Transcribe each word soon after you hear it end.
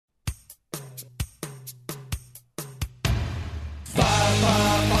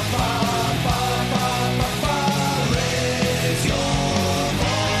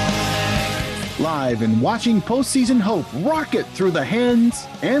alive and watching postseason hope rocket through the hands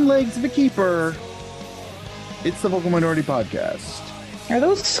and legs of a keeper. It's the Vocal Minority Podcast. Are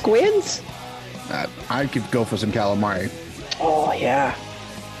those squids? I could go for some calamari. Oh yeah.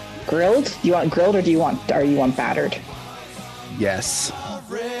 Grilled? Do you want grilled or do you want battered? Yes.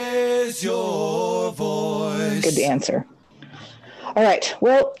 Raise your voice. Good answer. All right.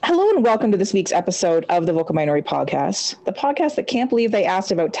 Well, hello and welcome to this week's episode of the Vocal Minority Podcast, the podcast that can't believe they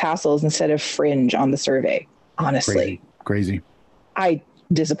asked about tassels instead of fringe on the survey. Honestly. Crazy. I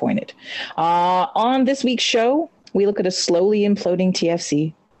disappointed. On this week's show, we look at a slowly imploding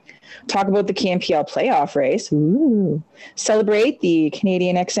TFC, talk about the KMPL playoff race, celebrate the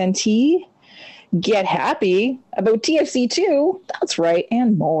Canadian XNT, get happy about TFC 2, that's right,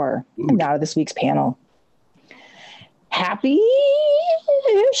 and more. And now to this week's panel.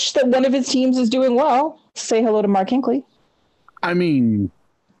 Happy-ish that one of his teams is doing well. Say hello to Mark Hinkley. I mean,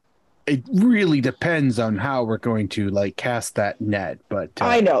 it really depends on how we're going to cast that net, but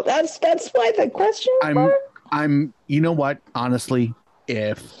I know that's why the question mark. I'm you know what, honestly,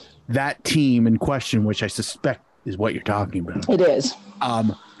 if that team in question, which I suspect is what you're talking about, It is.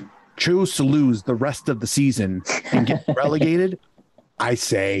 chose to lose the rest of the season and get relegated, I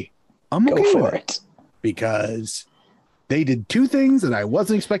say I'm okay Go for with it. because they did two things that I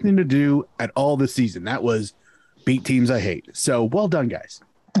wasn't expecting to do at all this season. That was beat teams I hate. So well done, guys.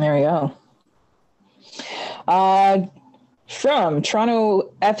 There we go. From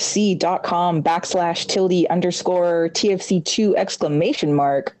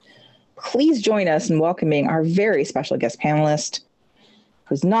TorontoFC.com/tilde_TFC2 ! Please join us in welcoming our very special guest panelist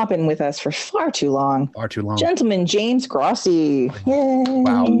who's not been with us for far too long. Gentleman James Grossi. Yay.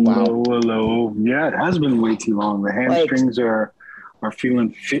 Wow. Hello. Yeah, it has been way too long. The hamstrings are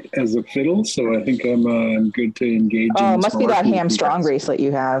feeling fit as a fiddle, so I think I'm good to engage. Oh, it must be that Ham Strong bracelet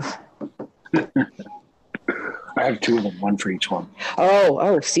you have. I have two of them, one for each one.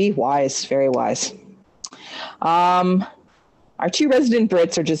 Oh, see, wise, very wise. Our two resident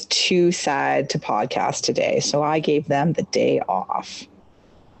Brits are just too sad to podcast today, so I gave them the day off.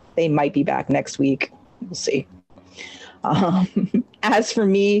 They might be back next week. We'll see. As for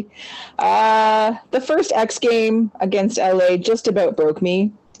me, the first X game against LA just about broke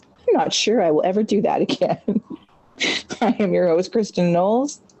me. I'm not sure I will ever do that again. I am your host, Kristen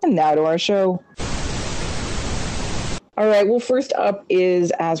Knowles, and now to our show. All right, well, first up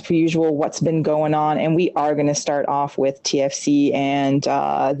is, as per usual, what's been going on, and we are going to start off with TFC and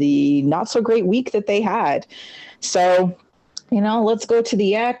the not-so-great week that they had. So, let's go to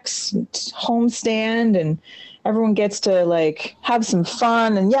the X homestand, and everyone gets to, have some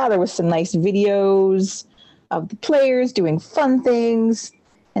fun. And, yeah, there was some nice videos of the players doing fun things,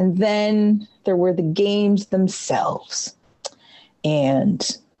 and then there were the games themselves,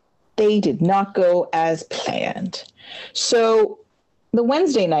 and they did not go as planned. So the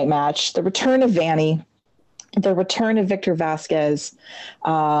Wednesday night match, the return of Vanny, the return of Victor Vasquez,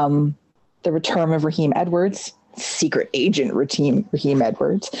 the return of Raheem Edwards, secret agent Raheem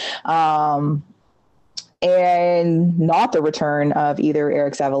Edwards, and not the return of either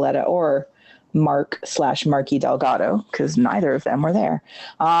Eric Zavaleta or Marky Delgado, because neither of them were there.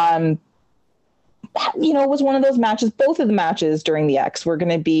 It was one of those matches. Both of the matches during the X were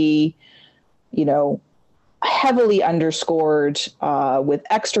going to be, heavily underscored with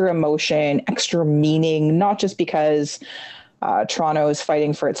extra emotion, extra meaning, not just because Toronto is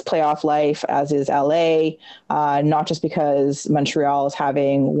fighting for its playoff life, as is LA, not just because Montreal is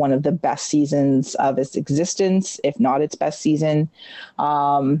having one of the best seasons of its existence, if not its best season,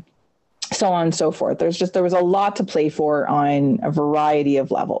 so on and so forth. There was a lot to play for on a variety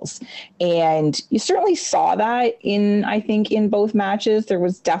of levels. And you certainly saw that in both matches. There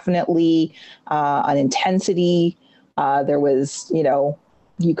was definitely an intensity. There was,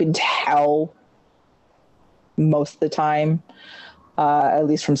 you could tell most of the time, at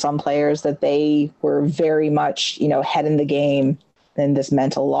least from some players, that they were very much, head in the game, and this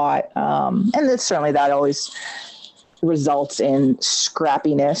meant a lot. And it's certainly that always results in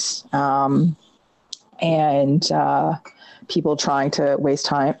scrappiness and people trying to waste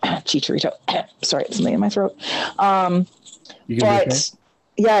time. Chicharito. Sorry, something in my throat. But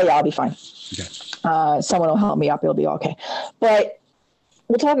yeah, I'll be fine. Okay. Someone will help me up. It'll be okay. But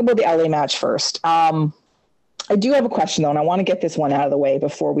we'll talk about the LA match first. I do have a question, though, and I want to get this one out of the way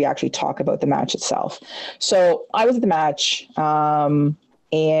before we actually talk about the match itself. So I was at the match, and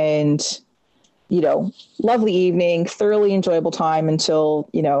lovely evening, thoroughly enjoyable time until,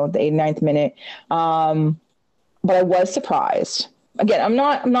 the 89th minute. But I was surprised again, I'm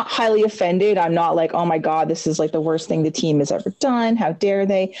not highly offended. I'm not like, oh my God, this is like the worst thing the team has ever done. How dare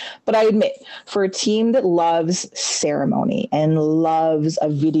they? But I admit, for a team that loves ceremony and loves a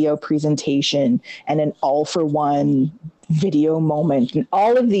video presentation and an all for one video moment and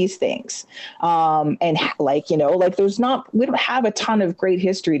all of these things, and like, you know, like we don't have a ton of great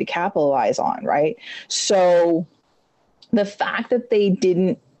history to capitalize on, right? So the fact that they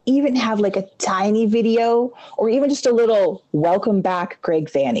didn't even have like a tiny video or even just a little welcome back Greg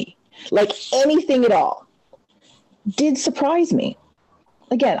Vanney, like anything at all, did surprise me.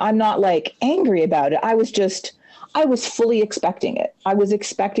 Again, I'm not like angry about it. I was fully expecting it. I was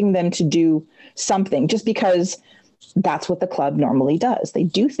expecting them to do something just because that's what the club normally does. They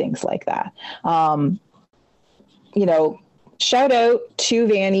do things like that. You know, shout out to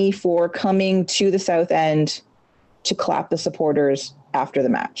Vanney for coming to the South End to clap the supporters after the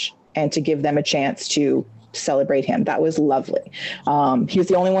match and to give them a chance to celebrate him. That was lovely. He was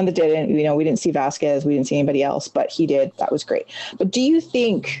the only one that didn't. You know, we didn't see Vasquez, we didn't see anybody else, but he did. That was great. But do you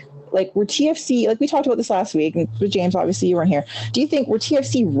think, like, were TFC, like we talked about this last week, and with James, obviously you weren't here. Do you think were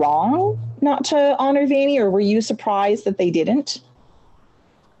TFC wrong not to honor Vanney, or were you surprised that they didn't?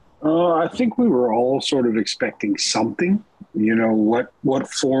 I think we were all sort of expecting something, you know,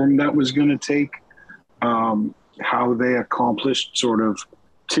 what form that was going to take, how they accomplished sort of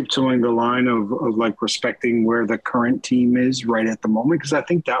tiptoeing the line of like respecting where the current team is right at the moment. Because I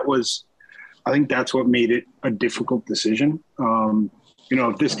think that's what made it a difficult decision. You know,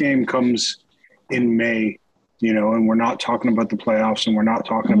 if this game comes in May, you know, and we're not talking about the playoffs and we're not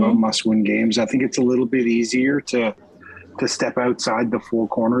talking about must-win games, I think it's a little bit easier to step outside the four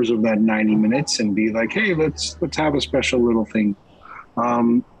corners of that 90 minutes and be like, hey, let's have a special little thing.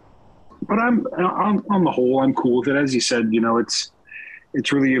 But I'm on the whole, I'm cool with it. As you said, you know, it's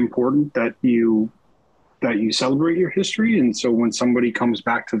really important that you celebrate your history. And so when somebody comes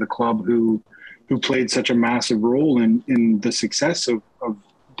back to the club who played such a massive role in the success of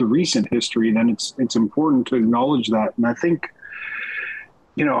the recent history, then it's important to acknowledge that. And I think,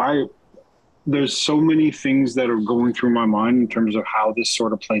 you know, there's so many things that are going through my mind in terms of how this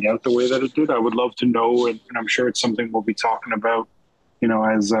sort of played out the way that it did. I would love to know, and I'm sure it's something we'll be talking about, you know,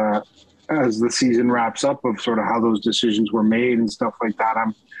 as the season wraps up, of sort of how those decisions were made and stuff like that.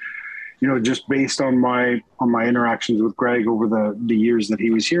 I'm, you know, just based on my interactions with Greg over the years that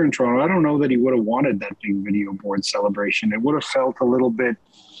he was here in Toronto, I don't know that he would have wanted that big video board celebration. It would have felt a little bit,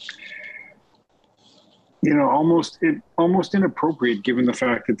 you know, almost inappropriate, given the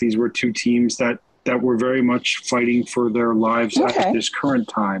fact that these were two teams that were very much fighting for their lives at this current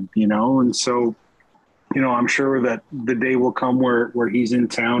time, you know. And so, you know, I'm sure that the day will come where he's in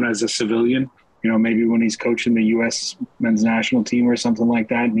town as a civilian, you know, maybe when he's coaching the U.S. men's national team or something like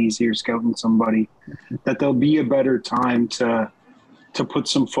that, and he's here scouting somebody, that there'll be a better time to put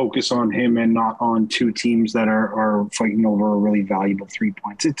some focus on him and not on two teams that are fighting over a really valuable 3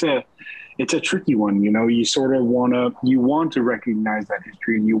 points. It's a tricky one, you know. You sort of want to recognize that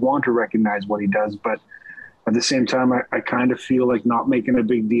history and you want to recognize what he does, but at the same time, I kind of feel like not making a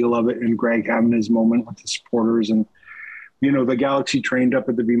big deal of it, and Greg having his moment with the supporters. And, you know, the Galaxy trained up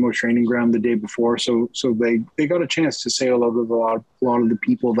at the BMO training ground the day before, so they got a chance to say a lot of the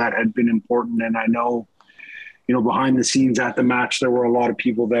people that had been important. And I know, you know, behind the scenes at the match, there were a lot of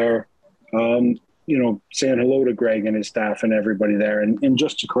people there, you know, saying hello to Greg and his staff and everybody there. And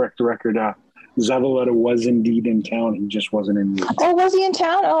just to correct the record, Zavaleta was indeed in town. He just wasn't in the. Oh, was he in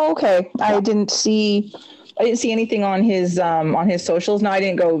town? Oh, okay. Yeah. I didn't see anything on his socials. No, I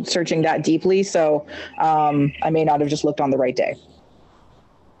didn't go searching that deeply, so I may not have just looked on the right day.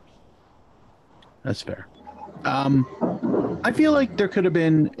 That's fair. I feel like there could have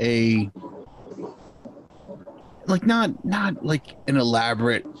been not like an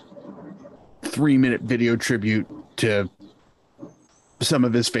elaborate 3-minute video tribute to some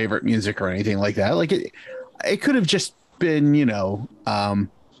of his favorite music or anything like that. Like it could have just been, you know,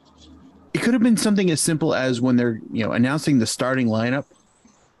 it could have been something as simple as when they're, you know, announcing the starting lineup,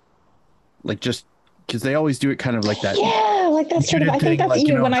 like, just because they always do it kind of like that. Yeah, like that's sort of, I think that's like, even,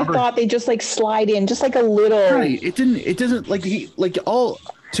 you know, when I thought they just like slide in just like a little. Right. It doesn't like all,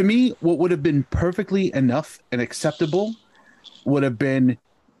 to me, what would have been perfectly enough and acceptable would have been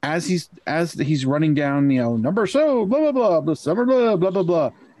as he's running down, you know, number so blah blah blah summer blah blah blah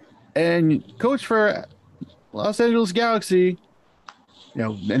blah, and coach for Los Angeles Galaxy, you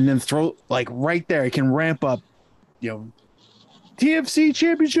know, and then throw like right there, it can ramp up, you know, TFC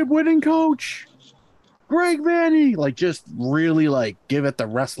championship winning coach Greg Vanney, like just really like give it the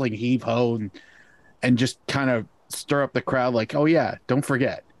wrestling heave ho and just kind of stir up the crowd, like, oh yeah, don't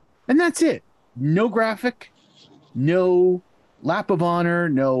forget. And that's it. No graphic, no lap of honor,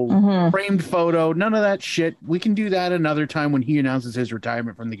 no framed photo, none of that shit. We can do that another time when he announces his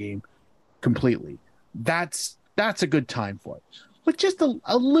retirement from the game completely. That's a good time for it. But just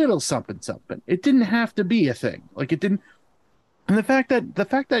a little something. It didn't have to be a thing. Like, it didn't. And the fact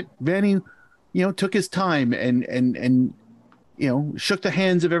that Vanny, took his time and shook the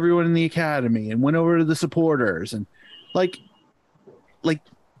hands of everyone in the academy and went over to the supporters and like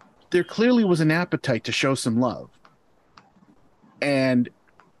there clearly was an appetite to show some love. And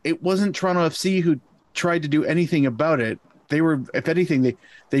it wasn't Toronto FC who tried to do anything about it. They were, if anything,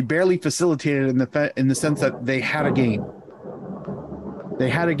 they barely facilitated in the sense that they had a game. They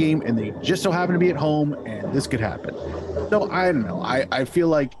had a game, and they just so happened to be at home, and this could happen. So I don't know. I feel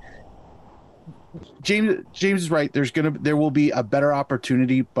like James is right. There will be a better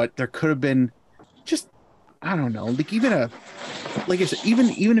opportunity, but there could have been just, I don't know, like I said,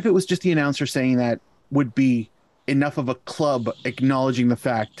 even if it was just the announcer saying that would be enough of a club acknowledging the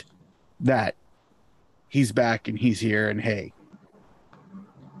fact that he's back and he's here, and hey,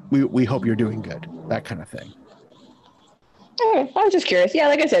 we hope you're doing good, that kind of thing. Okay, I was just curious. Yeah,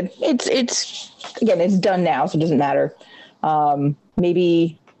 like I said, it's done now, so it doesn't matter.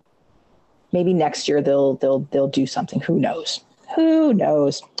 Maybe next year they'll do something. Who knows?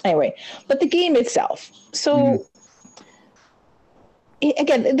 Anyway, but the game itself. So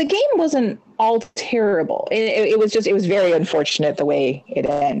again, the game wasn't all terrible. It was very unfortunate the way it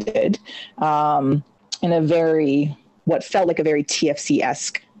ended, in a very, what felt like a very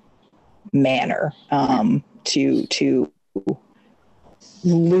TFC-esque manner, to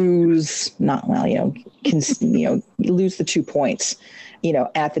lose, lose the 2 points,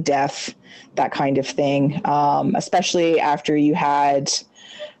 at the death, that kind of thing. Especially after you had,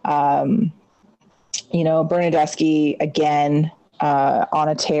 Bernadeschi again, on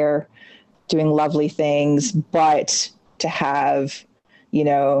a tear, doing lovely things, but to have,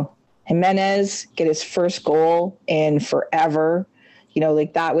 Jimenez get his first goal in forever,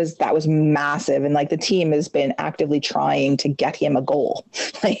 that was massive. And the team has been actively trying to get him a goal.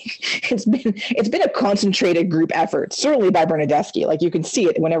 It's been a concentrated group effort, certainly by Bernadeschi. You can see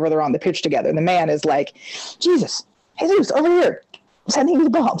it whenever they're on the pitch together. The man is like, Jesus, over here. I'm sending you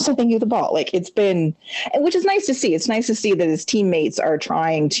the ball. It's been, which is nice to see. It's nice to see that his teammates are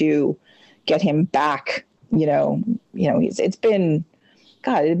trying to get him back. It's been,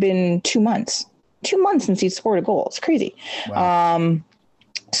 God, it had been 2 months. 2 months since he scored a goal. It's crazy. Wow.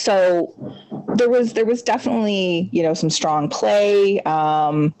 So there was definitely, some strong play.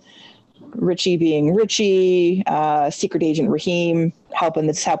 Richie being Richie, secret agent Raheem helping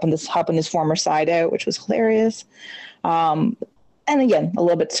his former side out, which was hilarious. And again, a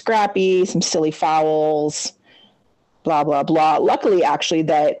little bit scrappy, some silly fouls, blah, blah, blah. Luckily, actually,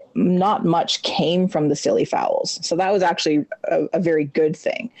 that not much came from the silly fouls. So that was actually a very good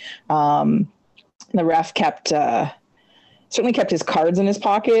thing. The ref certainly kept his cards in his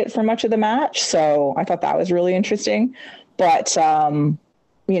pocket for much of the match. So I thought that was really interesting. But,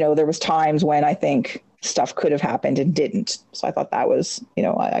 there was times when I think stuff could have happened and didn't. So I thought that was,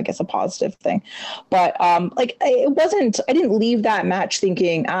 I guess a positive thing. But I didn't leave that match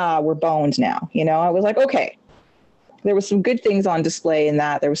thinking, we're boned now. I was like, okay, there was some good things on display in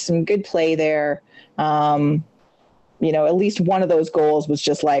that. There was some good play there. At least one of those goals was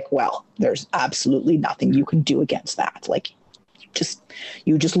just well, there's absolutely nothing you can do against that.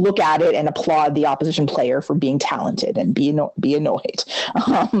 You just look at it and applaud the opposition player for being talented and be annoyed.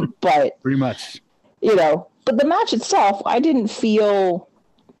 But pretty much, but the match itself, I didn't feel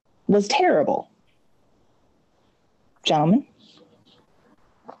was terrible. Gentlemen,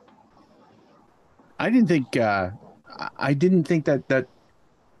 I didn't think that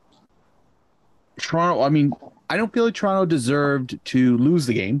Toronto. I mean, I don't feel like Toronto deserved to lose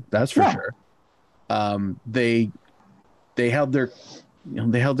the game. That's for sure. They held their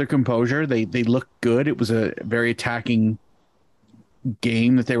composure. They looked good. It was a very attacking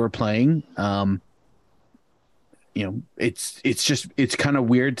game that they were playing. It's kind of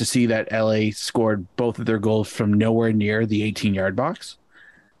weird to see that LA scored both of their goals from nowhere near the 18-yard box.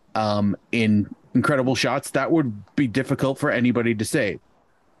 In incredible shots that would be difficult for anybody to save.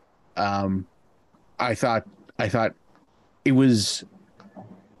 I thought it was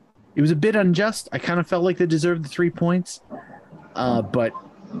a bit unjust. I kind of felt like they deserved the 3 points, but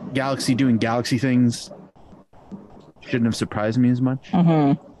Galaxy doing Galaxy things shouldn't have surprised me as much.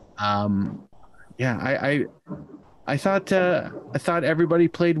 I thought everybody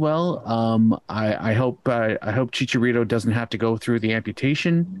played well. I hope Chicharito doesn't have to go through the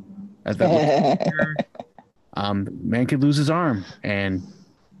amputation. As that man could lose his arm, and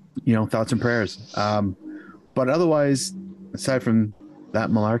thoughts and prayers. But otherwise, aside from that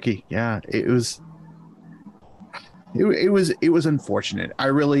malarkey, yeah, it was unfortunate. I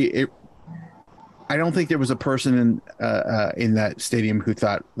don't think there was a person in that stadium who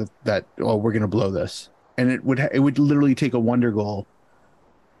thought that oh, we're going to blow this, and it would literally take a wonder goal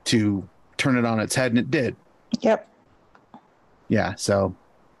to turn it on its head, and it did. Yep. Yeah, so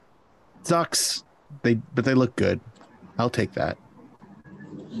sucks. But they look good. I'll take that.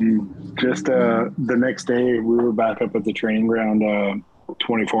 Just the next day, we were back up at the training ground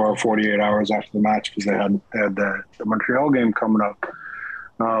 24 or 48 hours after the match because they had the Montreal game coming up.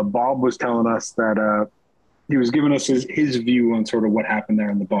 Bob was telling us that he was giving us his view on sort of what happened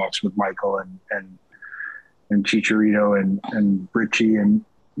there in the box with Michael and Chicharito and Richie. And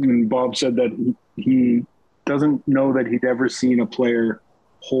Bob said that he doesn't know that he'd ever seen a player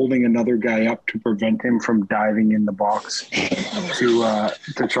holding another guy up to prevent him from diving in the box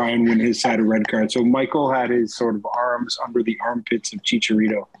to try and win his side of red card. So Michael had his sort of arms under the armpits of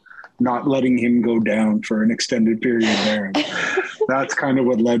Chicharito, not letting him go down for an extended period there. And that's kind of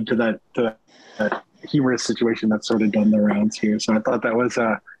what led to that humorous situation that's sort of done the rounds here. So I thought that was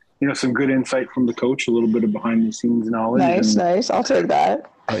some good insight from the coach, a little bit of behind the scenes knowledge. Nice. I'll take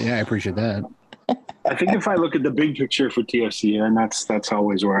that. Yeah, I appreciate that. I think if I look at the big picture for TFC, and that's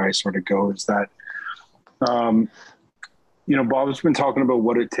always where I sort of go, is that, Bob's been talking about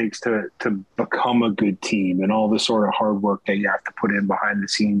what it takes to become a good team and all the sort of hard work that you have to put in behind the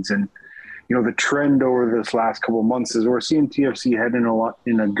scenes. And, the trend over this last couple of months is we're seeing TFC head in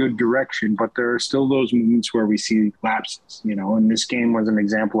a good direction, but there are still those moments where we see lapses, and this game was an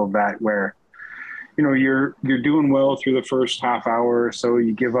example of that where, you're doing well through the first half hour or so.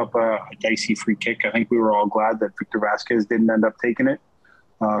 You give up a dicey free kick. I think we were all glad that Victor Vasquez didn't end up taking it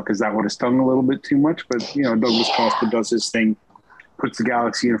because that would have stung a little bit too much. But, Douglas Costa does his thing, puts the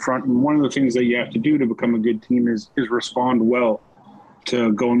Galaxy in front. And one of the things that you have to do to become a good team is respond well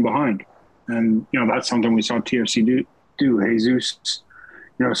to going behind. And, that's something we saw TFC do. Jesus,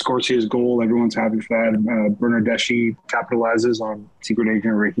 scores his goal. Everyone's happy for that. Bernardeschi capitalizes on Secret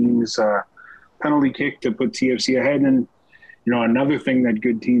Agent Raheem's penalty kick to put TFC ahead. And, another thing that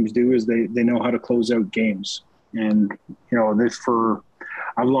good teams do is they know how to close out games. And,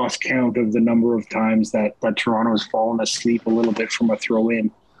 I've lost count of the number of times that Toronto has fallen asleep a little bit from a throw in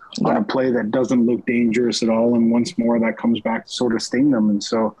on a play that doesn't look dangerous at all. And once more that comes back to sort of sting them. And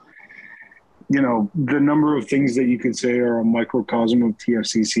so, the number of things that you could say are a microcosm of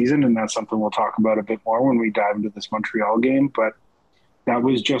TFC season. And that's something we'll talk about a bit more when we dive into this Montreal game. But that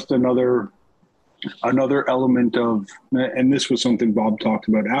was just another element of, and this was something Bob talked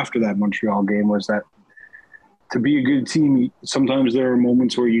about after that Montreal game, was that to be a good team, sometimes there are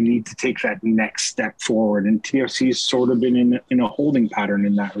moments where you need to take that next step forward. And TFC's sort of been in a holding pattern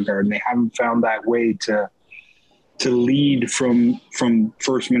in that regard. And they haven't found that way to lead from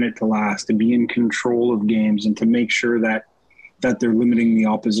first minute to last, to be in control of games and to make sure that they're limiting the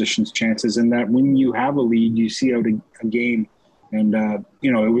opposition's chances. And that when you have a lead, you see out a game. And,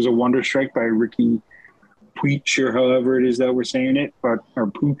 it was a wonder strike by Ricky Puig, or however it is that we're saying it, or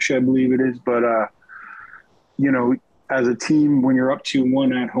Pooch, I believe it is. But, as a team, when you're up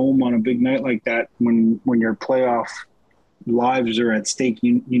 2-1 at home on a big night like that, when your playoff lives are at stake,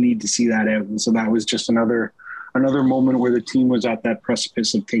 you need to see that out. And so that was just another moment where the team was at that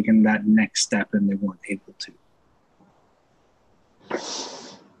precipice of taking that next step and they weren't able to.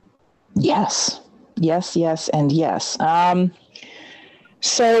 Yes, and yes.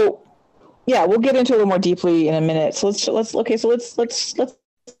 So, yeah, we'll get into it a little more deeply in a minute. So let's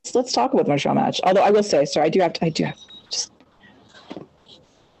talk about the Montreal match. Although I will say, sorry, I do have just.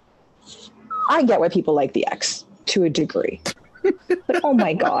 I get why people like the X to a degree, but oh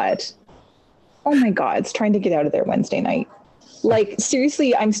my god, it's trying to get out of there Wednesday night. Like,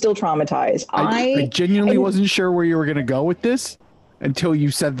 seriously, I'm still traumatized. I genuinely wasn't sure where you were going to go with this until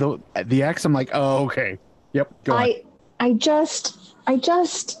you said the X. I'm like, oh, okay. Yep. Go on. I just,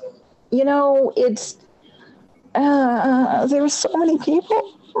 it's, there were so many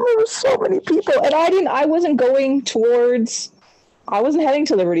people. And I wasn't heading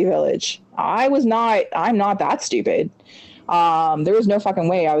to Liberty Village. I'm not that stupid. There was no fucking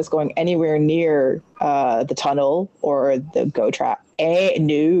way I was going anywhere near the tunnel or the GO track.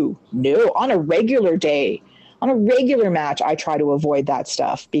 No. On a regular day, on a regular match, I try to avoid that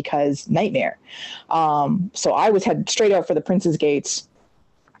stuff because nightmare. So I was headed straight out for the Prince's Gates,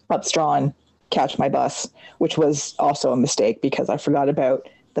 up Strawn, catch my bus, which was also a mistake because I forgot about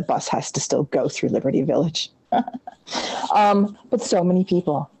the bus has to still go through Liberty Village. But so many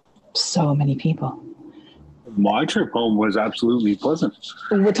people. My trip home was absolutely pleasant.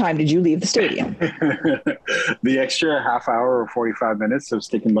 What time did you leave the stadium? The extra half hour or 45 minutes of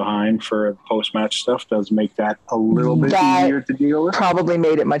sticking behind for post-match stuff does make that a little bit easier to deal with. Probably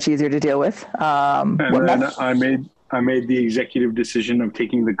made it much easier to deal with. And then I made the executive decision of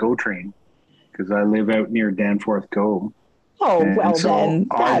taking the GO train because I live out near Danforth GO. Oh, and well, so then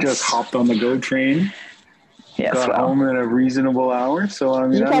I just hopped on the GO train. Yes, got home in a reasonable hour, so I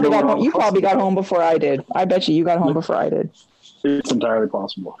mean, you probably got home before I did. I bet you got home before I did. It's entirely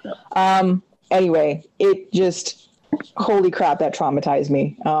possible. Yeah. Anyway, it just holy crap, that traumatized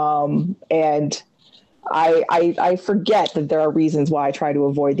me. And I forget that there are reasons why I try to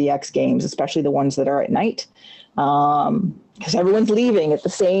avoid the X Games, especially the ones that are at night, because everyone's leaving at the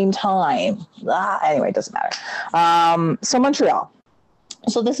same time. Anyway, it doesn't matter. So Montreal.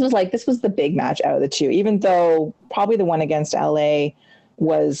 So this was the big match out of the two, even though probably the one against LA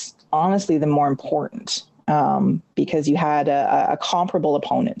was honestly the more important, because you had a comparable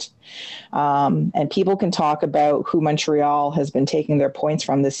opponent. And people can talk about who Montreal has been taking their points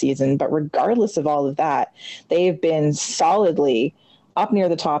from this season, but regardless of all of that, they've been solidly up near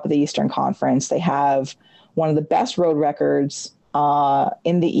the top of the Eastern Conference. They have one of the best road records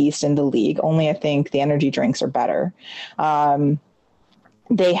in the East in the league. Only I think the energy drinks are better.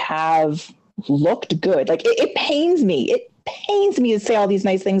 They have looked good. Like it pains me. It pains me to say all these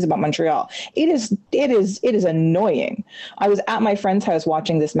nice things about Montreal. It is annoying. I was at my friend's house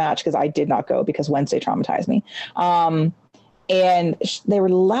watching this match because I did not go because Wednesday traumatized me. And they were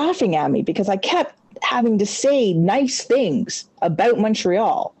laughing at me because I kept having to say nice things about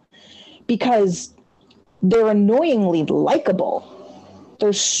Montreal because they're annoyingly likable.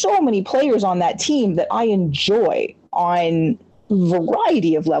 There's so many players on that team that I enjoy on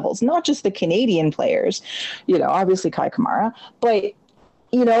variety of levels, not just the Canadian players, obviously Kai Kamara, but,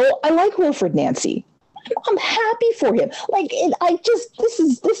 I like Wilfred Nancy. I'm happy for him.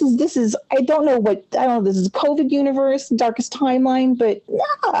 This is, I don't know, this is COVID universe, darkest timeline, but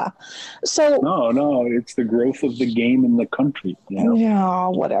yeah. So. No, it's the growth of the game in the country. Yeah,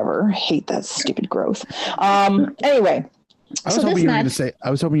 whatever. I hate that stupid growth. Anyway. I was hoping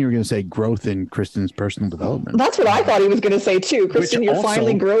you were going to say growth in Kristen's personal development. That's what I thought he was going to say too. Kristen, you're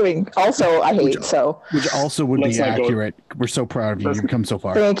finally growing. Also, I hate which also would be accurate. We're so proud of you. You've come so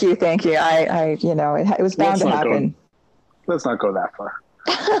far. Thank you. It was bound to happen. Let's not go that far.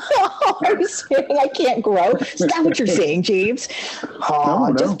 I'm saying I can't grow. Is that what you're saying, James?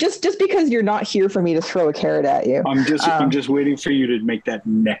 No. Just because you're not here for me to throw a carrot at you. I'm just waiting for you to make that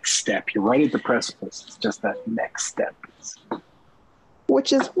next step. You're right at the precipice. It's just that next step.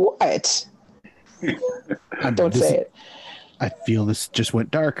 Which is what? Don't say it. I feel this just went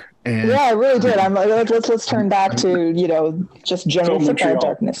dark. And yeah, I really did. I'm like, let's turn back to just general football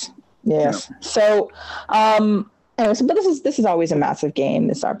darkness. Yes. Yeah. So, anyways, but this is always a massive game.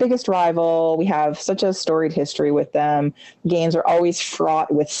 This is our biggest rival. We have such a storied history with them. Games are always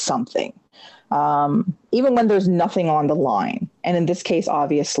fraught with something, even when there's nothing on the line. And in this case,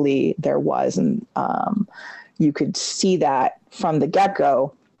 obviously, there was, and you could see that from the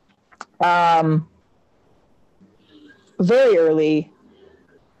get-go. Very early,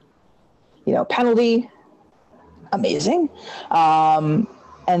 penalty, amazing. And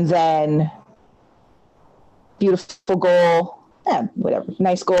then beautiful goal, whatever,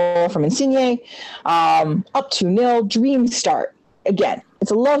 nice goal from Insigne. Up 2-0, dream start. Again,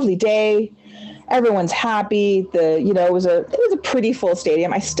 it's a lovely day. Everyone's happy. It was a pretty full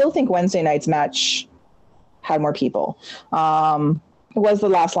stadium. I still think Wednesday night's match had more people. It was the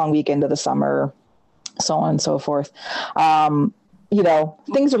last long weekend of the summer, so on and so forth.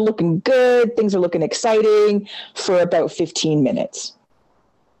 Things are looking good. Things are looking exciting for about 15 minutes.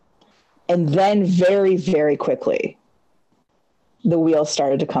 And then very, very quickly, the wheels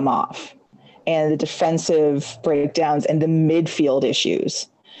started to come off and the defensive breakdowns and the midfield issues.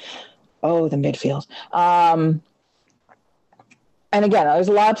 Oh, the midfield. And again, there's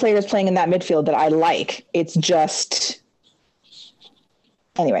a lot of players playing in that midfield that I like. It's just,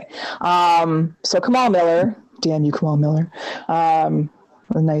 anyway. So Kamal Miller, damn you, Kamal Miller, a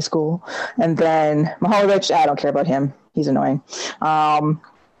nice goal. And then Mihailovic, I don't care about him. He's annoying.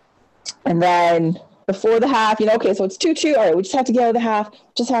 And then before the half, okay, so it's 2-2. All right, we just have to get out of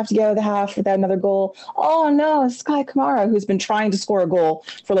the half. Without another goal. Oh no, it's Kai Kamara, who's been trying to score a goal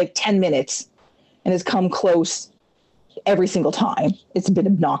for like 10 minutes and has come close every single time. It's been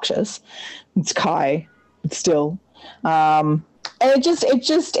obnoxious. It's Kai. It's still. And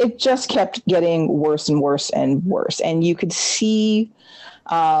it just kept getting worse and worse and worse. And you could see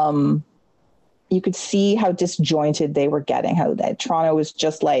how disjointed they were getting, how that Toronto was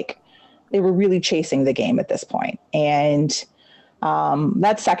just like really chasing the game at this point. And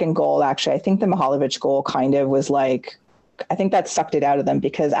that second goal, actually, I think the Mihailovic goal kind of was like, I think that sucked it out of them,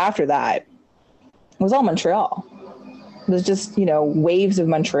 because after that, it was all Montreal. It was just, waves of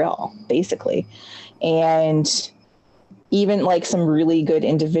Montreal, basically. And even like some really good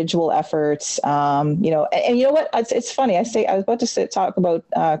individual efforts, and you know what? It's funny. I was about to talk about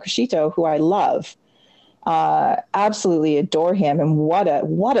Criscito, who I love, absolutely adore him, and what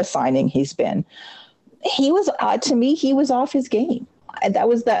a signing he's been. He was, to me, he was off his game. That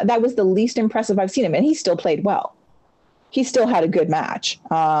was the least impressive I've seen him, and he still played well. He still had a good match,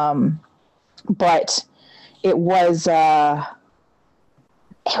 but it was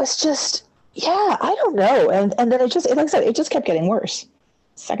just. Yeah, I don't know. And then it just, like I said, it just kept getting worse.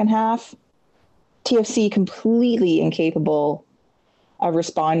 Second half, TFC completely incapable of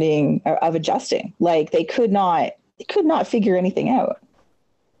responding, of adjusting. Like they could not figure anything out.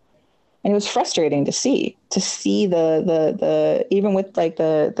 And it was frustrating to see the even with like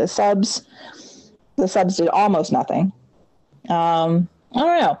the subs did almost nothing. I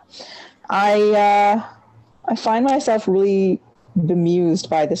don't know. I find myself really bemused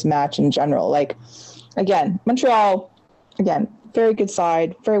by this match in general. Like, again, Montreal, very good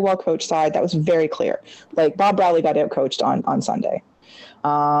side, very well coached side. That was very clear. Like Bob Bradley got out coached on Sunday.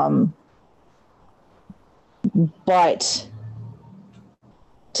 But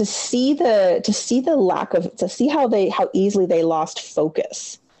to see how easily they lost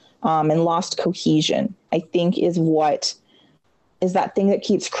focus and lost cohesion, I think is that thing that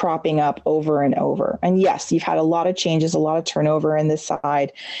keeps cropping up over and over. And yes, you've had a lot of changes, a lot of turnover in this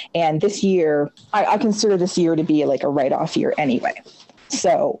side. And this year, I consider this year to be like a write-off year anyway.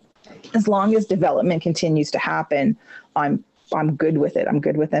 So as long as development continues to happen, I'm good with it. I'm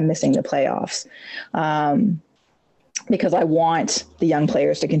good with them missing the playoffs. Because I want the young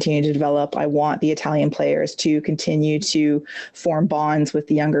players to continue to develop. I want the Italian players to continue to form bonds with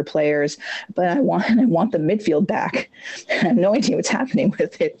the younger players, but I want the midfield back. I have no idea what's happening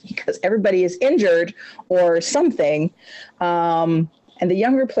with it because everybody is injured or something. And the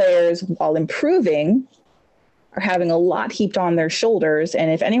younger players, while improving, are having a lot heaped on their shoulders. And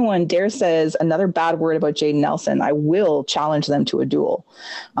if anyone dares says another bad word about Jaden Nelson, I will challenge them to a duel.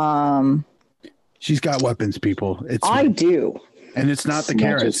 She's got weapons, people. I do. And it's not the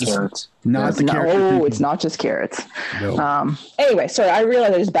carrots. Carrots. Not the carrots. No, it's not just carrots. No. Anyway, sorry, I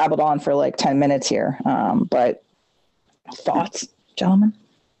realize I just babbled on for like 10 minutes here. But thoughts, gentlemen?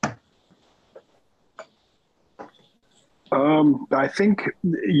 I think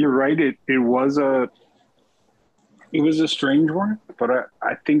you're right. It was a strange one, but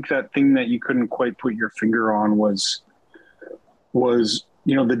I think that thing that you couldn't quite put your finger on was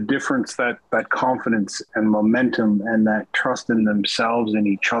the difference that confidence and momentum and that trust in themselves and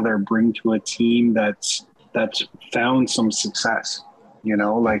each other bring to a team that's found some success.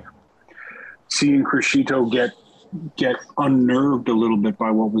 Like seeing Criscito get unnerved a little bit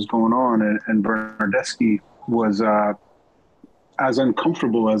by what was going on, and Bernardeschi was as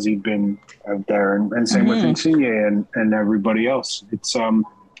uncomfortable as he'd been out there, and same with Insigne and everybody else. It's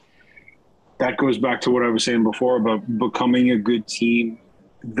that goes back to what I was saying before about becoming a good team.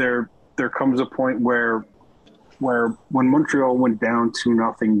 There comes a point where when Montreal went down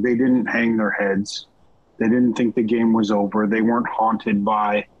 2-0, they didn't hang their heads. They didn't think the game was over. They weren't haunted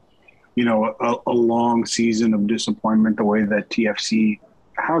by, a long season of disappointment the way that TFC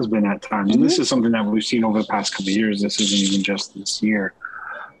has been at times. And this is something that we've seen over the past couple of years. This isn't even just this year.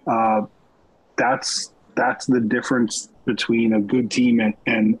 That's the difference between a good team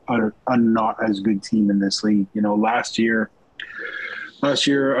and a not as good team in this league. Last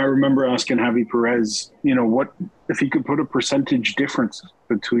year, I remember asking Javi Perez, what if he could put a percentage difference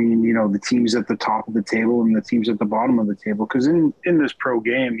between, the teams at the top of the table and the teams at the bottom of the table? Because in this pro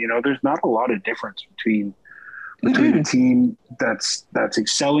game, there's not a lot of difference between a team that's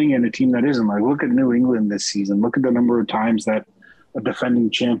excelling and a team that isn't. Like, look at New England this season. Look at the number of times that a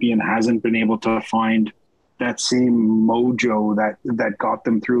defending champion hasn't been able to find that same mojo that got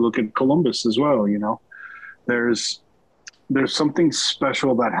them through. Look at Columbus as well. There's something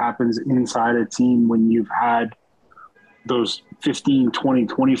special that happens inside a team when you've had those 15, 20,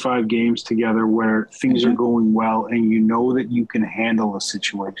 25 games together where things are going well and you know that you can handle a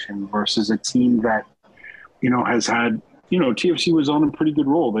situation versus a team that, has had, TFC was on a pretty good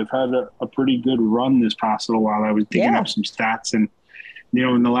roll. They've had a pretty good run this past little while. I was digging up some stats and,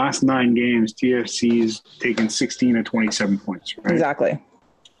 in the last 9 games, TFC's taken 16 of 27 points, right? Exactly.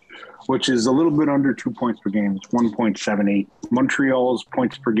 Which is a little bit under 2 points per game. It's 1.78. Montreal's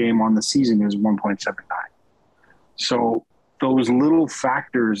points per game on the season is 1.79. So those little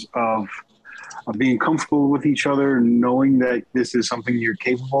factors of being comfortable with each other, knowing that this is something you're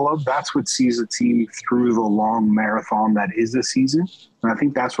capable of, that's what sees a team through the long marathon that is a season. And I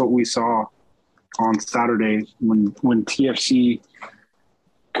think that's what we saw on Saturday when TFC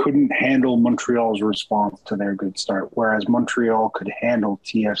couldn't handle Montreal's response to their good start, whereas Montreal could handle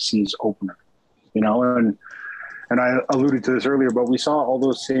TFC's opener. And I alluded to this earlier, but we saw all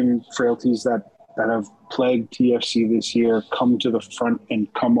those same frailties that have plagued TFC this year come to the front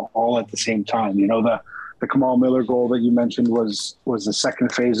and come all at the same time. The Kamal Miller goal that you mentioned was the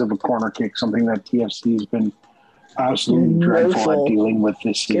second phase of a corner kick, something that TFC has been absolutely dreadful at dealing with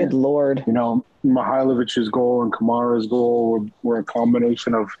this year. Good Lord. Mihailovic's goal and Kamara's goal were a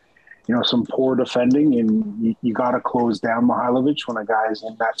combination of, some poor defending, and you got to close down Mihailovic when a guy is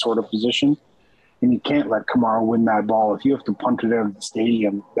in that sort of position. And you can't let Kamara win that ball. If you have to punt it out of the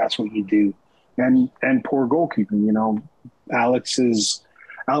stadium, that's what you do. And poor goalkeeping. Alex is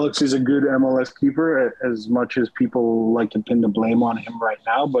a good MLS keeper, as much as people like to pin the blame on him right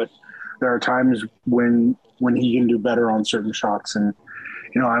now. But there are times when he can do better on certain shots, and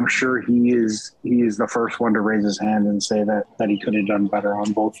I'm sure he is the first one to raise his hand and say that he could have done better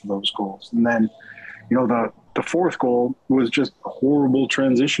on both of those goals. And then, the fourth goal was just horrible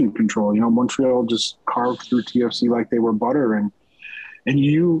transition control. Montreal just carved through TFC like they were butter, and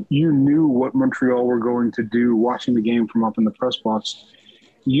you knew what Montreal were going to do watching the game from up in the press box.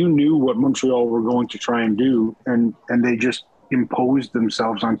 You knew what Montreal were going to try and do, and they just imposed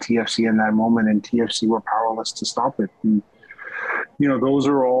themselves on TFC in that moment, and TFC were powerless to stop it. And, those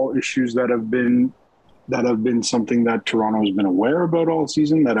are all issues that have been something that Toronto has been aware about all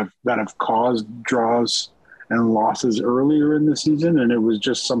season, that have caused draws and losses earlier in the season. And it was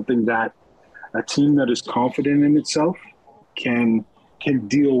just something that a team that is confident in itself can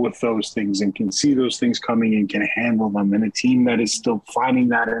deal with those things and can see those things coming and can handle them. And a team that is still finding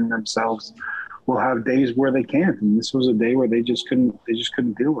that in themselves will have days where they can't. And this was a day where they just couldn't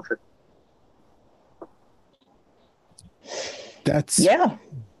deal with it. That's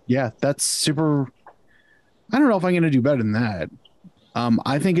super. I don't know if I'm going to do better than that.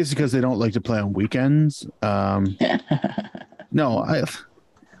 I think it's because they don't like to play on weekends. No,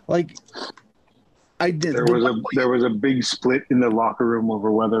 I did. There was a big split in the locker room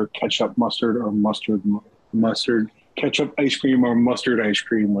over whether ketchup mustard or ketchup ice cream or mustard ice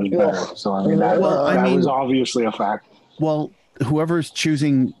cream was better. So I mean that was obviously a fact. Well, whoever's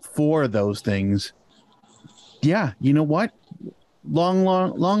choosing for those things, yeah, you know what?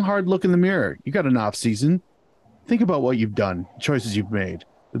 Long hard look in the mirror. You got an off season. Think about what you've done, choices you've made,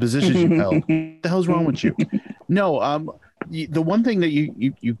 the positions you've held. What the hell's wrong with you? No, the one thing that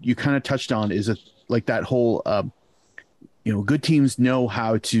you kind of touched on is that whole, good teams know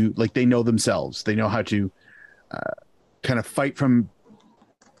how to, they know themselves. They know how to kind of fight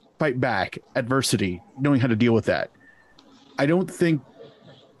back adversity, knowing how to deal with that. I don't think,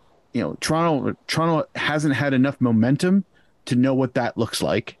 Toronto hasn't had enough momentum to know what that looks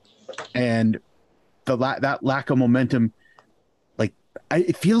like. And that lack of momentum,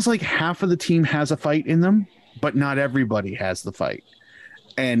 it feels like half of the team has a fight in them, but not everybody has the fight.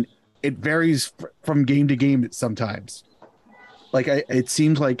 And it varies from game to game sometimes. It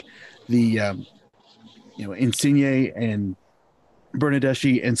seems like the, Insigne and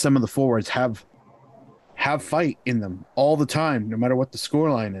Bernardeschi and some of the forwards have fight in them all the time, no matter what the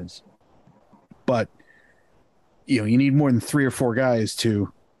scoreline is. But, you need more than 3 or 4 guys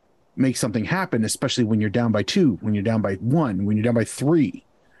to make something happen, especially when you're down by 2, when you're down by 1, when you're down by 3.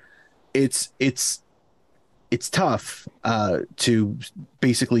 It's tough to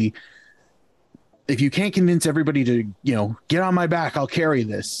basically, if you can't convince everybody to, get on my back, I'll carry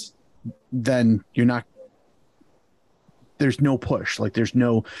this, then there's no push. There's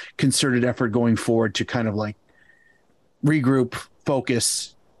no concerted effort going forward to kind of regroup,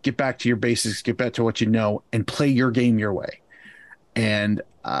 focus, get back to your basics, get back to what you know, and play your game your way. And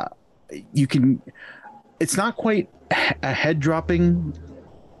it's not quite a head dropping.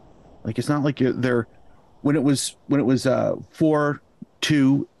 It's not like they're, when it was 4-2,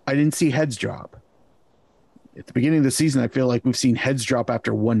 I didn't see heads drop. At the beginning of the season, I feel like we've seen heads drop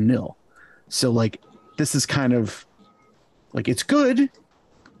after 1-0. So this is kind of it's good.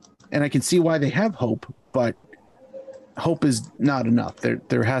 And I can see why they have hope, but hope is not enough.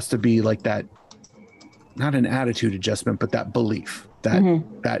 There has to be that, not an attitude adjustment, but that belief,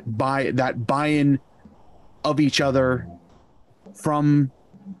 that buy-in of each other, from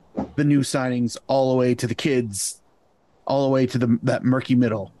the new signings all the way to the kids, all the way to that murky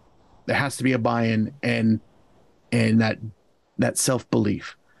middle. There has to be a buy-in and that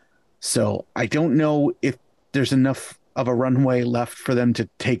self-belief. So I don't know if there's enough of a runway left for them to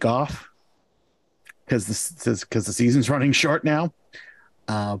take off because the season's running short now.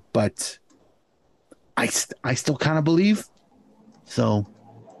 But I still kind of believe. So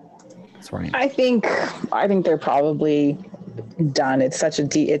that's where I am. I think they're probably done.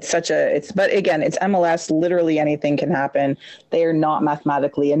 But again, it's MLS. Literally anything can happen. They are not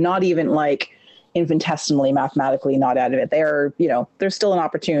mathematically, and not even like infinitesimally mathematically not out of it. They're, there's still an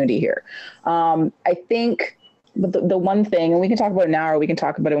opportunity here. I think, but the one thing, and we can talk about it now, or we can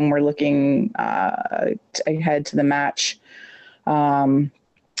talk about it when we're looking ahead to the match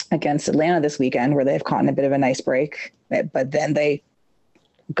against Atlanta this weekend, where they've caught a bit of a nice break, but then they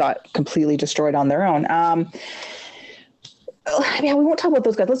got completely destroyed on their own. We won't talk about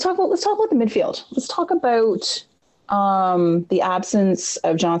those guys. Let's talk about the midfield. Let's talk about the absence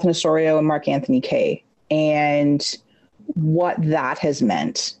of Jonathan Osorio and Mark-Anthony Kaye and what that has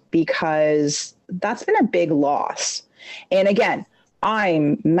meant, because that's been a big loss. And again,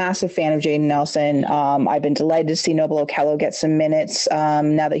 I'm a massive fan of Jaden Nelson. I've been delighted to see Noble Okello get some minutes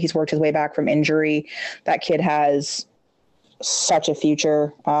now that he's worked his way back from injury. That kid has such a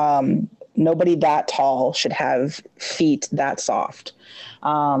future. Nobody that tall should have feet that soft.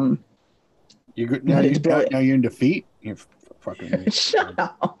 You're good now. You're in defeat. You fucking shut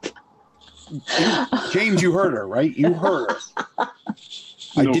up, James. You heard her, right? You heard her.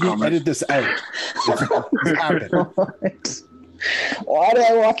 I didn't edit this out. This happened. Why do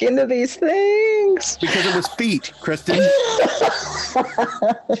I walk into these things? Because it was feet, Kristen.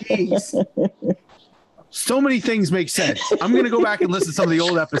 Jeez. So many things make sense. I'm going to go back and listen to some of the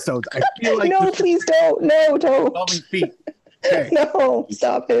old episodes. I feel like please don't. No, don't. Involving feet. Okay. No,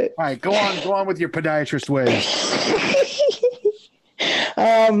 stop it. All right, go on with your podiatrist ways.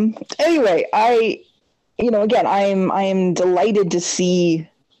 Anyway, I am delighted to see,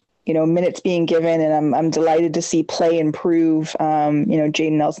 minutes being given, and I'm delighted to see play improve.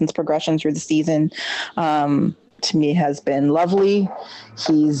 Jaden Nelson's progression through the season, to me, has been lovely.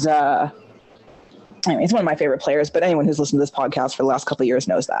 He's one of my favorite players, but anyone who's listened to this podcast for the last couple of years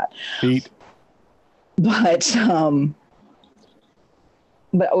knows that. Pete.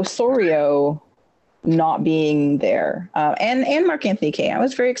 But Osorio not being there, and Mark-Anthony Kaye. I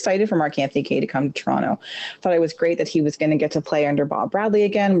was very excited for Mark-Anthony Kaye to come to Toronto. Thought it was great that he was going to get to play under Bob Bradley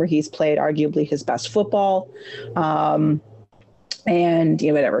again, where he's played arguably his best football. And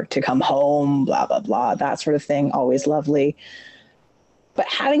whatever, to come home, blah, blah, blah, that sort of thing. Always lovely. But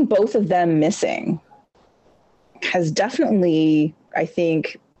having both of them missing has definitely, I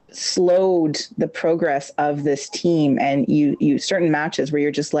think, slowed the progress of this team. And you certain matches where you're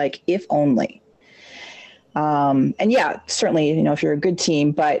just like, if only. And yeah, certainly, if you're a good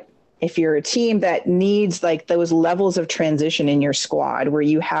team, but if you're a team that needs like those levels of transition in your squad, where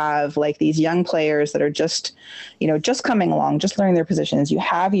you have like these young players that are just coming along, just learning their positions, you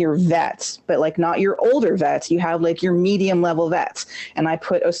have your vets, but like not your older vets, you have like your medium level vets. And I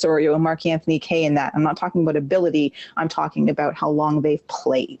put Osorio and Mark-Anthony Kaye in that. I'm not talking about ability. I'm talking about how long they've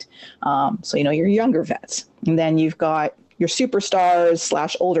played. So, your younger vets, and then you've got your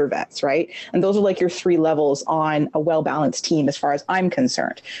superstars / older vets, right? And those are like your three levels on a well-balanced team as far as I'm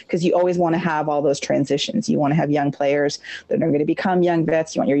concerned, because you always want to have all those transitions. You want to have young players that are going to become young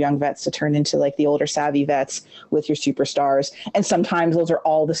vets. You want your young vets to turn into like the older savvy vets with your superstars. And sometimes those are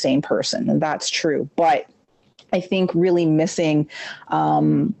all the same person, and that's true. But I think really missing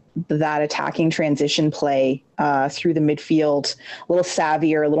that attacking transition play through the midfield, a little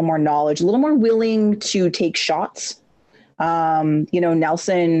savvier, a little more knowledge, a little more willing to take shots.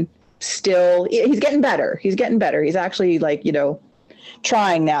 Nelson still, he's getting better. He's actually like,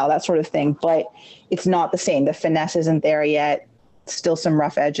 trying now, that sort of thing, but it's not the same. The finesse isn't there yet. Still some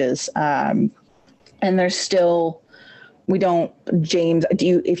rough edges. And there's still, James,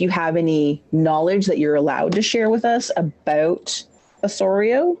 if you have any knowledge that you're allowed to share with us about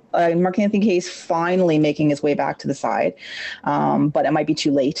Osorio, Mark-Anthony Kaye is finally making his way back to the side. But it might be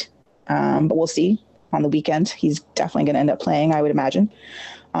too late. But we'll see. On the weekend, he's definitely going to end up playing, I would imagine.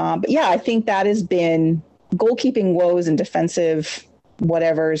 But yeah, I think that has been goalkeeping woes and defensive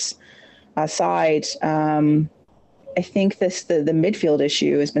whatevers aside. I think the midfield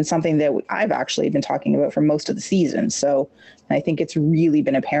issue has been something that I've actually been talking about for most of the season. So I think it's really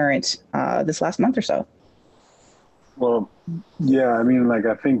been apparent this last month or so. Well, yeah, I mean,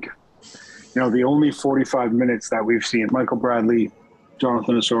 I think, the only 45 minutes that we've seen Michael Bradley,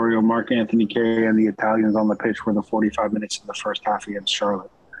 Jonathan Osorio, Mark-Anthony Kaye, and the Italians on the pitch were the 45 minutes in the first half against Charlotte.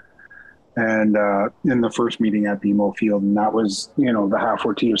 And in the first meeting at BMO Field, and that was, the half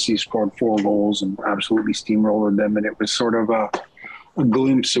where TFC scored 4 goals and absolutely steamrolled them. And it was sort of a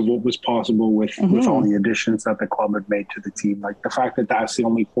glimpse of what was possible with all the additions that the club had made to the team. Like the fact that that's the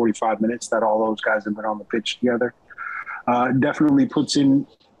only 45 minutes that all those guys have been on the pitch together definitely puts it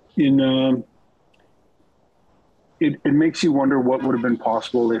makes you wonder what would have been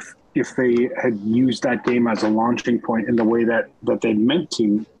possible if they had used that game as a launching point in the way that they meant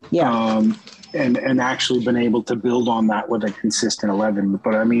to. Yeah. And actually been able to build on that with a consistent 11.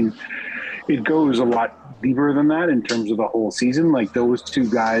 But I mean, it goes a lot deeper than that in terms of the whole season. Like those two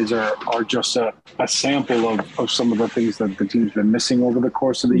guys are just a sample of some of the things that the team's been missing over the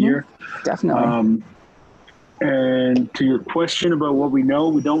course of the year. Definitely. And to your question about what we know,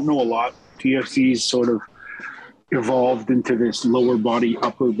 we don't know a lot. TFC's sort of evolved into this lower body,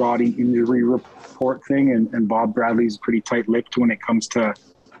 upper body injury report thing. And Bob Bradley's pretty tight-lipped when it comes to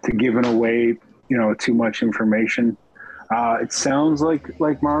giving away, too much information. It sounds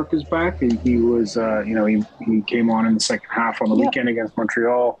like Mark is back. He was, he came on in the second half on the weekend against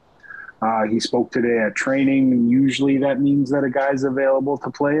Montreal. He spoke today at training. Usually that means that a guy's available to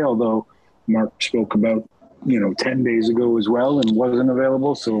play, although Mark spoke about, 10 days ago as well and wasn't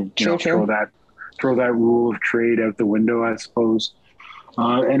available. So, throw that rule of trade out the window, I suppose.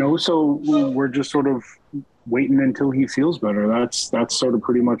 And also we're just sort of waiting until he feels better. That's sort of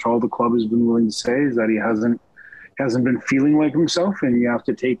pretty much all the club has been willing to say, is that he hasn't been feeling like himself, and you have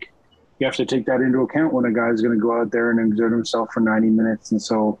to take that into account when a guy's going to go out there and exert himself for 90 minutes. And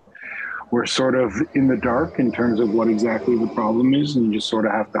so we're sort of in the dark in terms of what exactly the problem is, and you just sort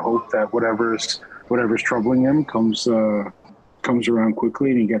of have to hope that whatever's troubling him comes around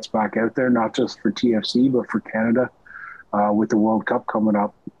quickly and he gets back out there, not just for TFC but for Canada with the World Cup coming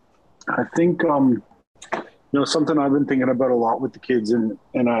up. I think something I've been thinking about a lot with the kids, and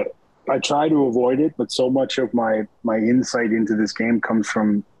I try to avoid it, but so much of my insight into this game comes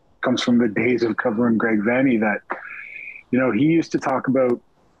from the days of covering Greg Vanney that, he used to talk about,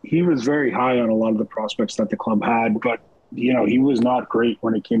 he was very high on a lot of the prospects that the club had, but, he was not great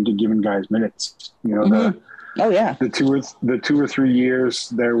when it came to giving guys minutes. The 2 or 3 years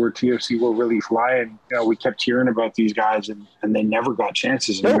there where TFC were really flying, we kept hearing about these guys and they never got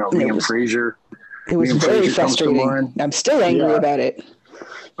chances. Liam Fraser. It was very frustrating. I'm still angry about it.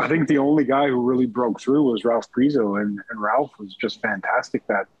 I think the only guy who really broke through was Ralph Priso, and Ralph was just fantastic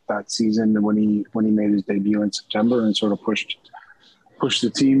that season when he made his debut in September and sort of pushed the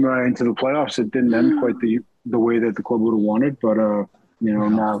team into the playoffs. It didn't end quite the way that the club would have wanted, but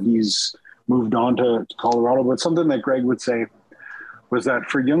now he's moved on to Colorado. But something that Greg would say was that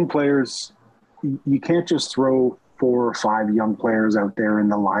for young players, you can't just throw 4 or 5 young players out there in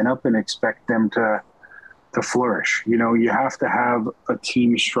the lineup and expect them to flourish. You have to have a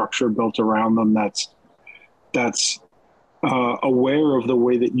team structure built around them that's aware of the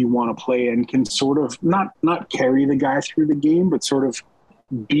way that you want to play and can sort of not carry the guy through the game, but sort of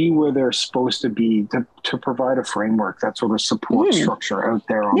be where they're supposed to be to provide a framework, that sort of support structure out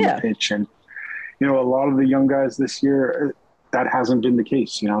there on the pitch. And, a lot of the young guys this year, that hasn't been the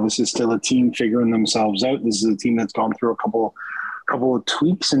case. This is still a team figuring themselves out. This is a team that's gone through a couple of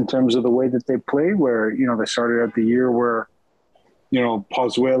tweaks in terms of the way that they play, where, they started out the year where,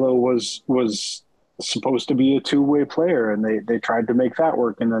 Pozuelo was supposed to be a 2-way player, and they tried to make that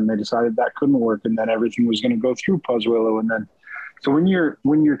work, and then they decided that couldn't work, and then everything was going to go through Pozuelo. And then, so when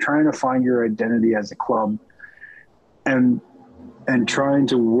you're trying to find your identity as a club and trying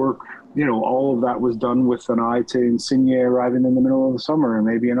to work, all of that was done with an eye to Insigne arriving in the middle of the summer and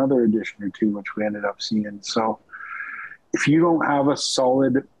maybe another addition or two, which we ended up seeing. So if you don't have a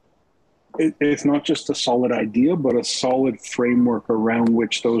solid, it's not just a solid idea, but a solid framework around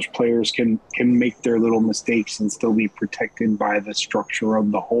which those players can make their little mistakes and still be protected by the structure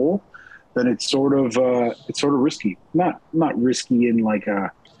of the whole, then it's sort of risky. Not risky in like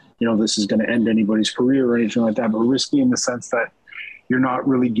this is going to end anybody's career or anything like that, but risky in the sense that you're not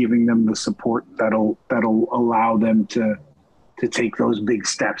really giving them the support that'll allow them to take those big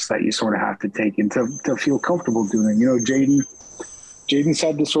steps that you sort of have to take and to feel comfortable doing. Jaden's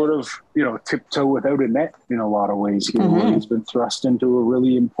had to sort of, tiptoe without a net in a lot of ways here. Where he's been thrust into a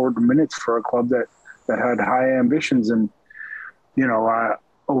really important minutes for a club that had high ambitions. And,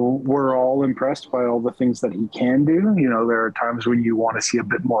 we're all impressed by all the things that he can do. There are times when you want to see a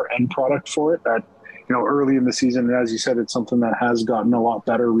bit more end product for it that, early in the season, and as you said, it's something that has gotten a lot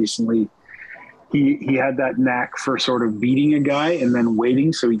better recently. He had that knack for sort of beating a guy and then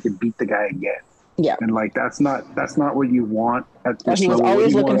waiting so he could beat the guy again. Yeah. And that's not what you want at this level. He was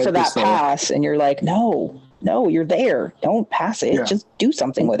always looking for that pass, and you're like, no, you're there. Don't pass it. Yeah. Just do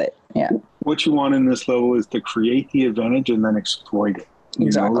something with it. Yeah. What you want in this level is to create the advantage and then exploit it.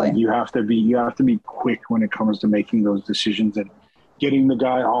 Exactly. You have to be quick when it comes to making those decisions and getting the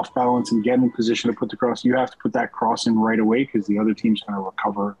guy off balance and getting in position to put the cross, you have to put that cross in right away because the other team's going to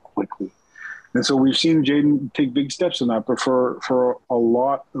recover quickly. And so we've seen Jaden take big steps in that, but for a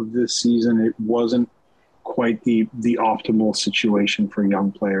lot of this season, it wasn't quite the optimal situation for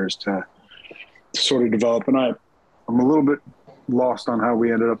young players to sort of develop. And I'm a little bit lost on how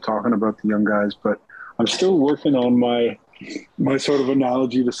we ended up talking about the young guys, but I'm still working on my sort of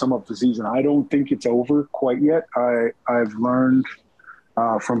analogy to sum up the season. I don't think it's over quite yet. I've learned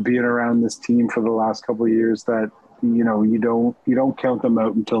from being around this team for the last couple of years that, you know, you don't count them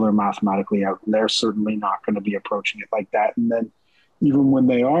out until they're mathematically out. And they're certainly not going to be approaching it like that. And then even when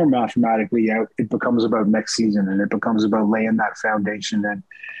they are mathematically out, it becomes about next season, and it becomes about laying that foundation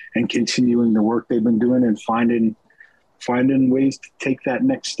and continuing the work they've been doing and finding ways to take that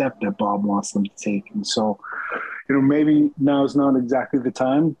next step that Bob wants them to take. And so, you know, maybe now is not exactly the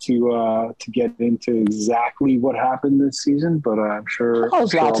time to get into exactly what happened this season, but I'm sure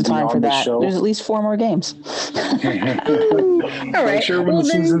there's lots of time for that. There's at least 4 more games. All right. I'm sure when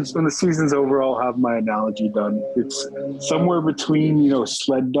the season's over, I'll have my analogy done. It's somewhere between, you know,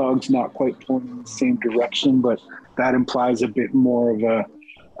 sled dogs not quite pulling in the same direction, but that implies a bit more of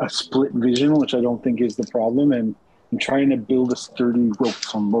a split vision, which I don't think is the problem. And I'm trying to build a sturdy rope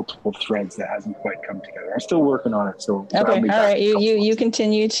from multiple threads that hasn't quite come together. I'm still working on it. So okay, all right. You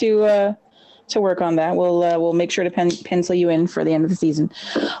continue to work on that. We'll make sure to pencil you in for the end of the season.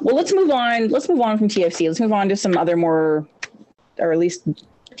 Well, let's move on. Let's move on from TFC. Let's move on to some other more, or at least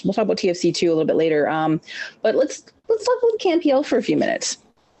we'll talk about TFC too a little bit later. But let's talk about CanPL for a few minutes.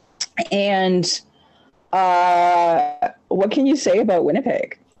 And what can you say about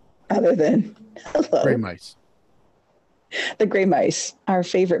Winnipeg other than hello? Gray Mice. The Gray Mice, our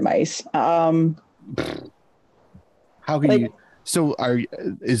favorite mice. How can you? So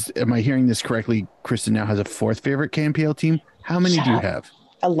am I hearing this correctly? Kristen now has a 4th favorite CanPL team. How many do you have?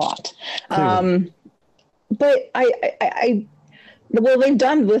 A lot. But well, they've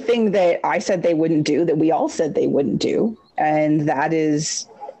done the thing that I said they wouldn't do, that we all said they wouldn't do, and that is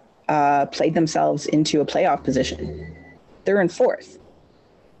played themselves into a playoff position. They're in 4th,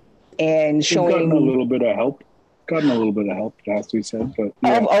 and showing gotten a little bit of help. It has to be said, but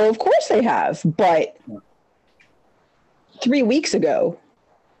yeah. Of course they have. But 3 weeks ago,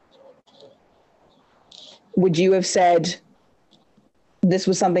 would you have said this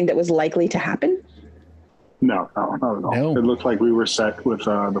was something that was likely to happen? No, not at all. No. It looked like we were set with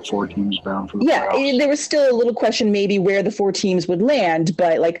the 4 teams bound for the playoffs. There was still a little question maybe where the 4 teams would land,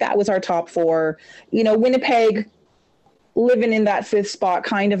 but like that was our top 4. You know, Winnipeg living in that 5th spot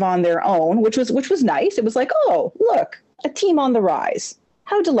kind of on their own, which was nice. It was like, oh, look, a team on the rise.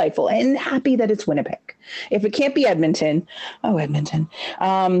 How delightful, and happy that it's Winnipeg. If it can't be Edmonton, then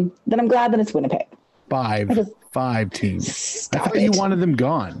I'm glad that it's Winnipeg. 5 teams. I thought it. You wanted them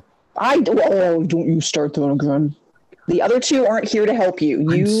gone. Don't you start that again. The other 2 aren't here to help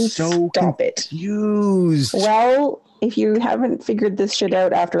you. Stop it. Confused. Well, if you haven't figured this shit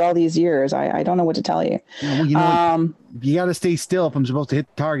out after all these years, I don't know what to tell you. Well, you know, you got to stay still if I'm supposed to hit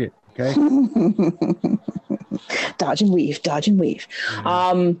the target. Okay. Dodge and weave.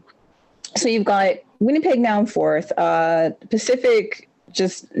 Mm-hmm. So you've got Winnipeg now in 4th. Pacific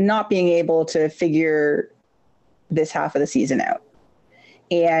just not being able to figure this half of the season out,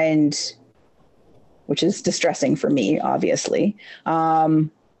 and which is distressing for me, obviously.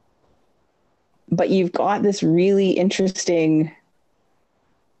 But you've got this really interesting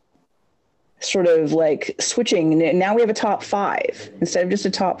sort of like switching. Now we have a top 5 instead of just a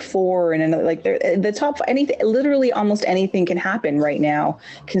top 4, and another, like the top anything. Literally, almost anything can happen right now,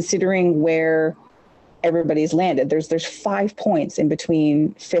 considering where everybody's landed. There's 5 points in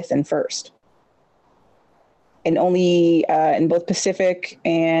between 5th and 1st, and only in both Pacific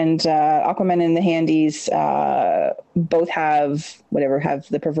and Aquaman and the Handies both have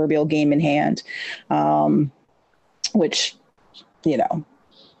the proverbial game in hand, which, you know,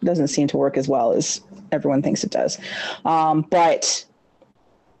 doesn't seem to work as well as everyone thinks it does. But,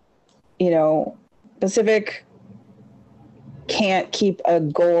 you know, Pacific can't keep a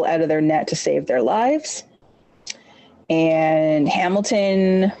goal out of their net to save their lives. And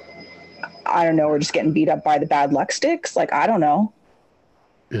Hamilton, I don't know, we're just getting beat up by the bad luck sticks. Like, I don't know.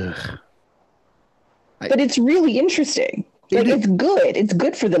 Ugh. But it's really interesting. Like, it's good. It's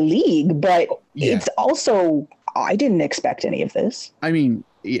good for the league, but it's also, I didn't expect any of this. I mean,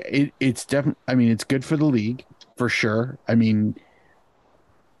 it's definitely, I mean, it's good for the league for sure. I mean,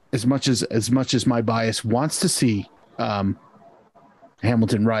 as much as my bias wants to see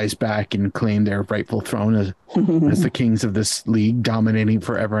Hamilton rise back and claim their rightful throne as the kings of this league, dominating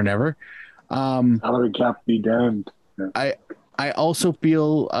forever and ever. Salary cap be damned. I I also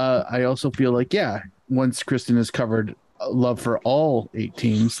feel like, yeah, once Kristen has covered love for all 8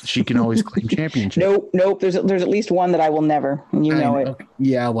 teams, she can always claim championship. Nope. There's at least one that I will never, and you know it. Okay.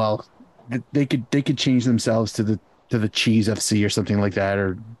 Yeah, well, they could change themselves to the Cheese FC or something like that,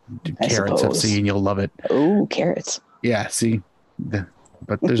 or Carrots FC, and you'll love it. Oh, Carrots. Yeah, see,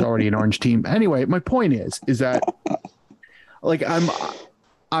 but there's already an orange team. Anyway, my point is that, like,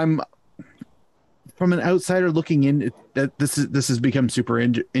 I'm from an outsider looking in, that this has become super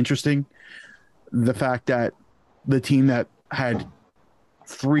interesting. The fact that the team that had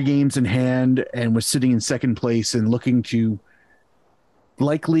 3 games in hand and was sitting in second place and looking to,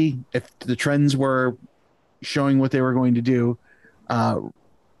 likely, if the trends were showing what they were going to do,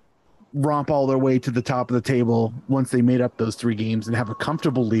 romp all their way to the top of the table once they made up those 3 games and have a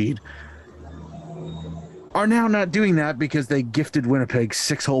comfortable lead, are now not doing that because they gifted Winnipeg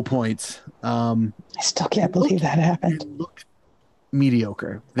 6 whole points. I still can't believe that happened. They looked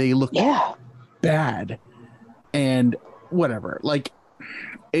mediocre. They looked bad. And whatever. Like,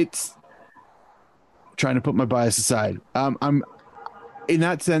 it's trying to put my bias aside. I'm in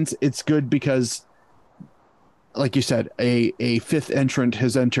that sense, it's good because, like you said, a 5th entrant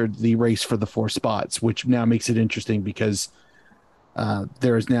has entered the race for the 4 spots, which now makes it interesting because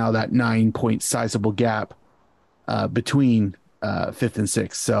there is now that 9-point sizable gap between 5th and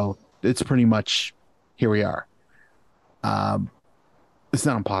 6th. So it's pretty much, here we are. It's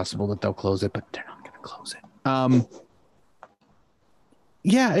not impossible that they'll close it, but they're not going to close it.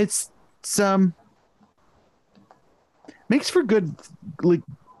 Yeah, it's makes for good, like,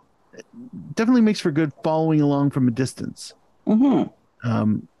 definitely makes for good following along from a distance.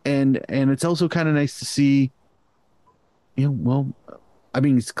 Mm-hmm. And it's also kind of nice to see, you know, well, I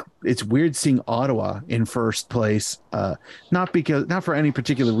mean, it's weird seeing Ottawa in first place, not for any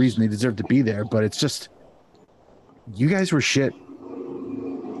particular reason they deserve to be there, but it's just, you guys were shit.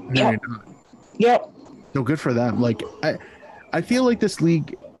 No, Yep. So good for them. Like, I feel like this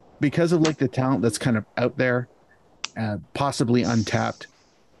league, because of like the talent that's kind of out there, possibly untapped,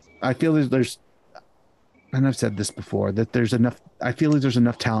 I feel there's, and I've said this before, that there's enough. I feel like there's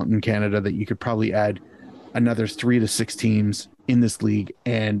enough talent in Canada that you could probably add another 3 to 6 teams in this league,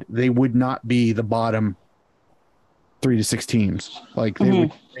 and they would not be the bottom 3 to 6 teams. Like,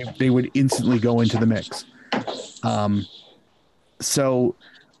 they would instantly go into the mix. So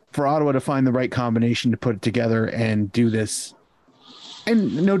for Ottawa to find the right combination to put it together and do this,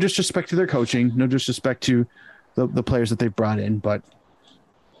 and no disrespect to their coaching, no disrespect to the players that they've brought in, but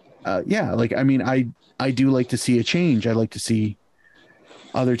yeah, like, I mean, I do like to see a change. I like to see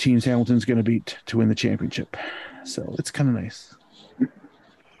other teams Hamilton's going to beat to win the championship. So it's kind of nice.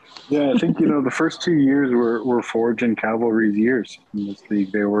 Yeah, I think, you know, the first 2 years were Forge and Cavalry's years in this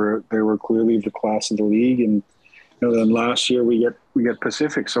league. They were clearly the class of the league, and, you know, then last year we get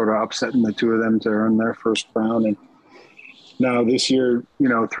Pacific sort of upsetting the 2 of them to earn their first crown, and now this year, you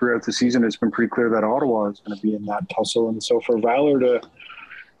know, throughout the season, it's been pretty clear that Ottawa is going to be in that tussle, and so for Valor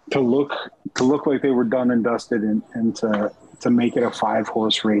to look like they were done and dusted, and to make it a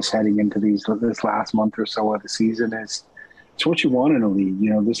 5-horse race heading into this last month or so of the season it's what you want in a league.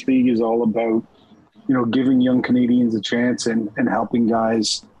 You know, this league is all about, you know, giving young Canadians a chance and helping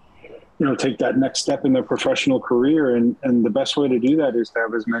guys, you know, take that next step in their professional career. And the best way to do that is to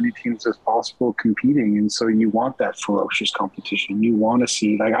have as many teams as possible competing. And so you want that ferocious competition. You want to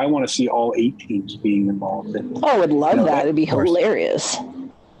see, like, I want to see all 8 teams being involved. I would love that. It'd be hilarious.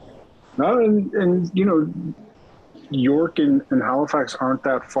 No, and you know, York and Halifax aren't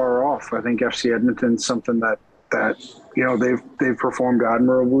that far off. I think FC Edmonton's something that you know, they've performed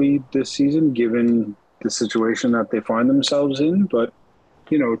admirably this season given the situation that they find themselves in. But,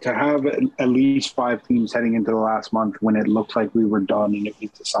 you know, to have at least 5 teams heading into the last month when it looked like we were done and it was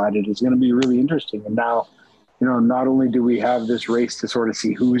decided is going to be really interesting. And now, you know, not only do we have this race to sort of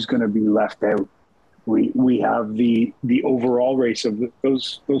see who's going to be left out, we have the overall race of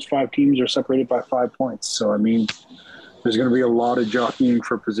those 5 teams are separated by 5 points. So, I mean, there's going to be a lot of jockeying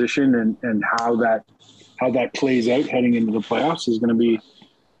for position, and how that plays out heading into the playoffs is going to be, you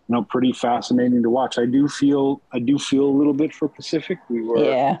know, pretty fascinating to watch. I do feel a little bit for Pacific. We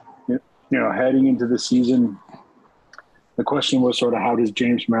were, you know, heading into the season, the question was sort of how does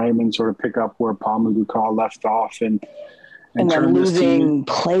James Merriman sort of pick up where Paul Magukal left off, and then losing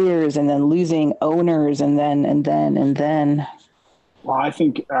players, and then losing owners, and then. Well, I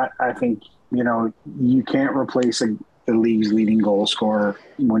think you know, you can't replace the league's leading goal scorer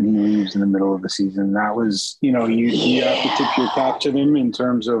when he leaves in the middle of the season. That was, you know, you have to tip your cap to him in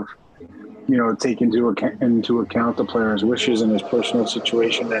terms of, you know, take into account the player's wishes and his personal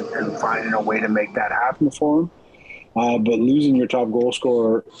situation, and finding a way to make that happen for him. But losing your top goal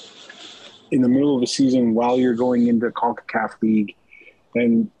scorer in the middle of a season while you're going into CONCACAF League,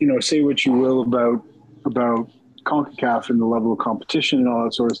 and say what you will about CONCACAF and the level of competition and all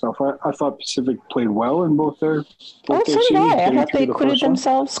that sort of stuff. I thought Pacific played well in both their so series. did I. I thought they acquitted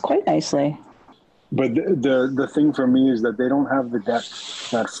themselves quite nicely. But the thing for me is that they don't have the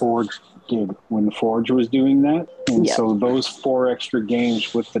depth that Forge did when Forge was doing that. And so those 4 extra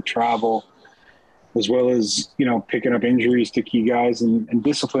games with the travel, as well as, picking up injuries to key guys and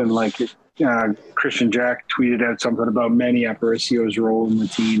discipline, like Christian Jack tweeted out something about Manny Aparicio's role in the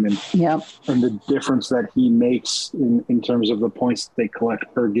team and the difference that he makes in terms of the points that they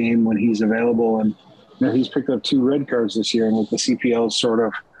collect per game when he's available. And he's picked up 2 red cards this year, and with the CPL's sort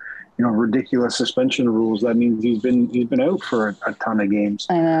of ridiculous suspension rules, that means he's been out for a ton of games.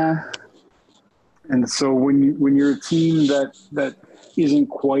 I know. And so when you're a team that isn't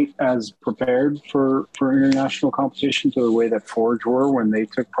quite as prepared for international competition to the way that Forge were when they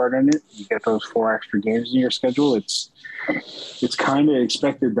took part in it, you get those 4 extra games in your schedule. It's kind of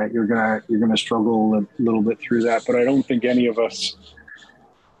expected that you're gonna struggle a little bit through that. But I don't think any of us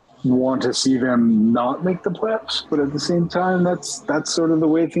want to see them not make the playoffs. But at the same time, that's sort of the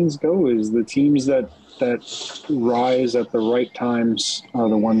way things go. Is the teams that rise at the right times are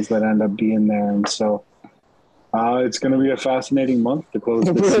the ones that end up being there, and so. It's going to be a fascinating month to close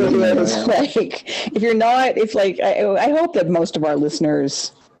the season. I hope that most of our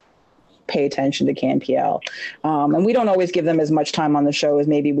listeners pay attention to CanPL. And we don't always give them as much time on the show as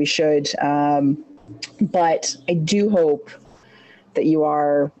maybe we should. But I do hope that you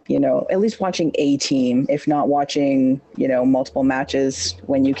are, at least watching a team, if not watching, multiple matches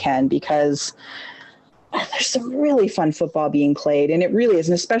when you can, because there's some really fun football being played, and it really is,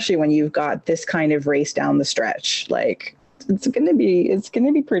 and especially when you've got this kind of race down the stretch. Like, it's gonna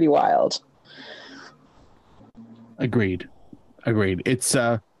be pretty wild. Agreed. It's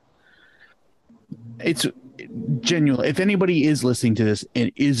genuine. If anybody is listening to this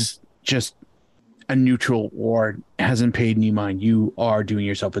and is just a neutral or hasn't paid any mind, you are doing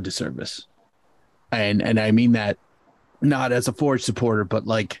yourself a disservice. And I mean that not as a Forge supporter, but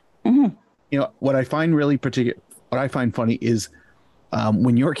like. Mm-hmm. What I find funny is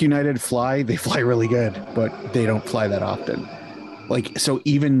when York United fly, they fly really good, but they don't fly that often. Like, so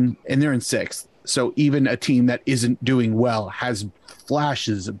and they're in 6th. So even a team that isn't doing well has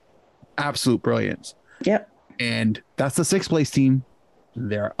flashes of absolute brilliance. Yep. And that's the 6th place team.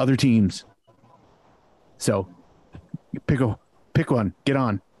 There are other teams. So pick one, get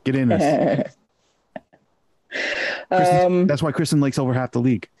in this. That's why Kristen likes over half the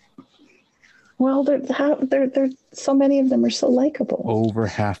league. Well, they're so many of them are so likable. Over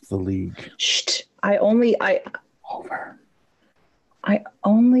half the league. Shh. I was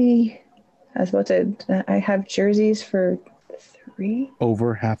about to. I have jerseys for 3.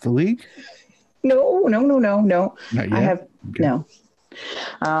 Over half the league. No. Not yet? I have no.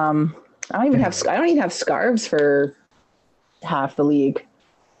 I don't even have scarves for half the league.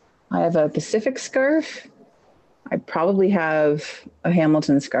 I have a Pacific scarf. I probably have a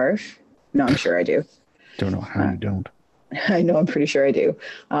Hamilton scarf. No, I'm sure I do. Don't know how you don't. I know, I'm pretty sure I do.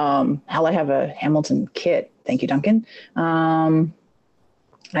 Hell, I have a Hamilton kit. Thank you, Duncan. I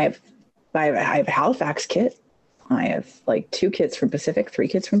have a Halifax kit. I have like 2 kits from Pacific, 3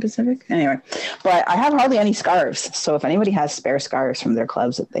 kits from Pacific. Anyway, but I have hardly any scarves. So if anybody has spare scarves from their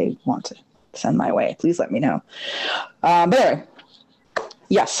clubs that they want to send my way, please let me know. But anyway,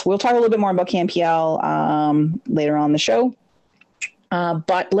 yes, we'll talk a little bit more about CanPL later on in the show.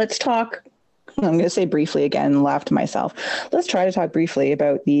 But let's talk, I'm going to say briefly again, laugh to myself. Let's try to talk briefly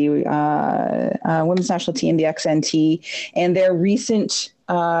about the women's national team, the XNT, and their recent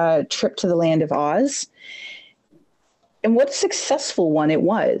trip to the land of Oz. And what a successful one it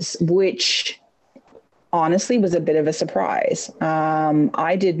was, which honestly was a bit of a surprise.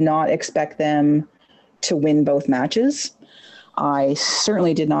 I did not expect them to win both matches. I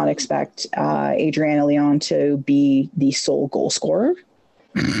certainly did not expect Adriana Leon to be the sole goal scorer.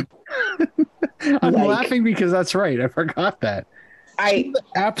 I'm laughing because that's right. I forgot that.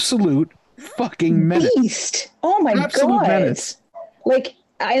 Absolute fucking menace. Beast. Oh my Absolute God. Menace. Like,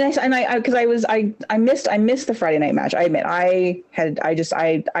 I missed the Friday night match. I admit I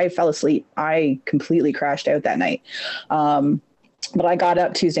fell asleep. I completely crashed out that night. But I got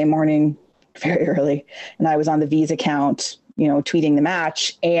up Tuesday morning very early and I was on the V's account, tweeting the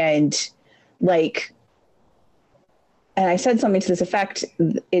match and I said something to this effect.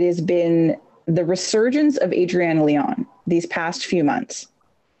 It has been the resurgence of Adriana Leon these past few months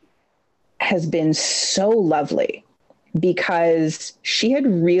has been so lovely because she had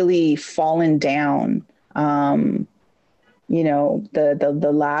really fallen down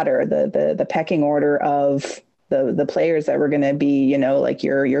the ladder, the pecking order of the players that were going to be, like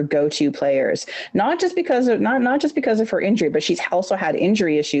your go-to players, not just because of her injury, but she's also had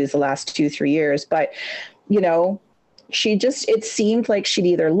injury issues the last 2-3 years. But, it seemed like she'd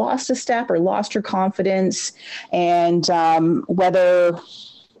either lost a step or lost her confidence. And whether,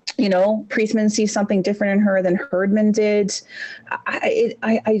 Priestman sees something different in her than Herdman did,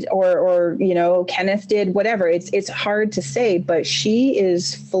 or Kenneth did, whatever. It's hard to say, but she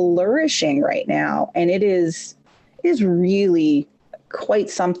is flourishing right now. And it is really quite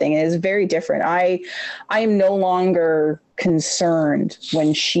something. It is very different. I am no longer concerned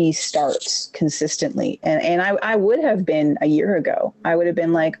when she starts consistently. And I would have been a year ago. I would have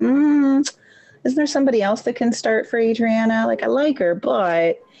been like, isn't there somebody else that can start for Adriana? Like, I like her,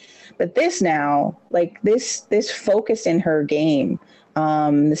 but this now, like this focus in her game,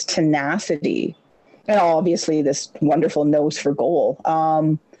 this tenacity, and obviously this wonderful nose for goal.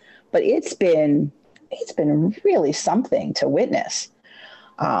 But it's been really something to witness.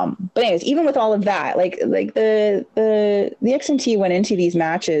 But anyways, even with all of that, like the XNT went into these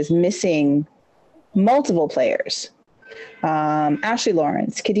matches missing multiple players. Ashley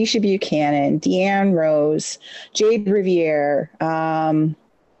Lawrence, Kadisha Buchanan, Deanne Rose, Jade Riviere.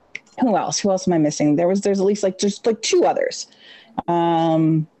 Who else am I missing? There's at least just 2 others.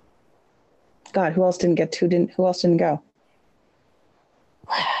 God, who else didn't go?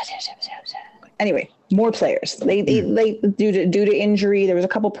 Anyway, more players. They due to injury. There was a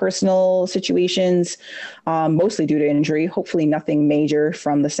couple personal situations, mostly due to injury. Hopefully, nothing major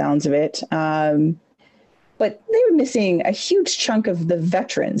from the sounds of it. But they were missing a huge chunk of the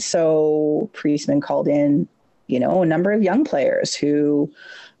veterans. So Priestman called in, a number of young players who,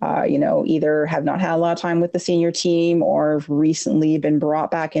 either have not had a lot of time with the senior team or have recently been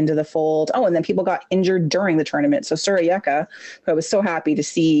brought back into the fold. Oh, and then people got injured during the tournament. So Surayeka, who I was so happy to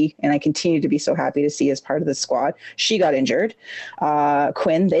see, and I continue to be so happy to see as part of the squad, she got injured.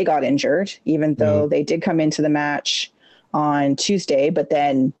 Quinn, they got injured, even though they did come into the match on Tuesday, but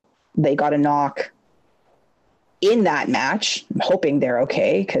then they got a knock in that match. I'm hoping they're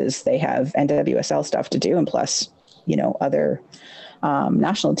okay because they have NWSL stuff to do, and plus, other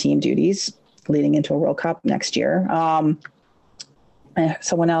national team duties leading into a World Cup next year.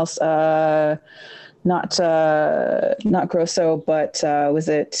 Someone else, not Grosso, but was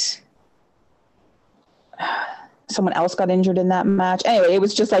it someone else got injured in that match? Anyway, it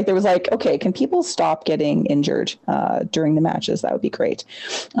was just like, there was like, okay, can people stop getting injured during the matches? That would be great.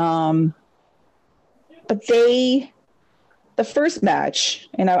 But the first match,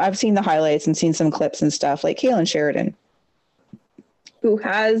 and I've seen the highlights and seen some clips and stuff, like Kaylin Sheridan, who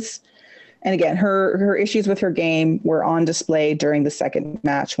has, and again, her issues with her game were on display during the second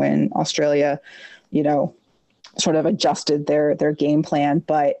match when Australia, sort of adjusted their game plan.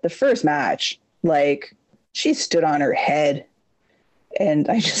 But the first match, like, she stood on her head, and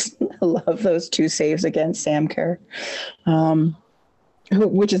I just love those 2 saves against Sam Kerr,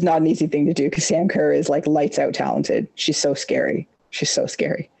 which is not an easy thing to do because Sam Kerr is like lights out talented. She's so scary.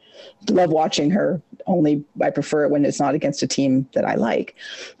 Love watching her, only I prefer it when it's not against a team that I like.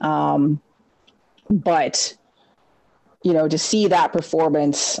 But, to see that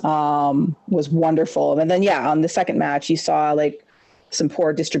performance was wonderful. And then, on the second match, you saw like some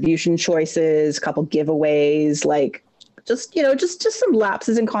poor distribution choices, a couple giveaways, like just some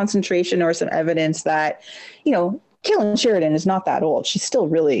lapses in concentration or some evidence that, Kaylin Sheridan is not that old. She's still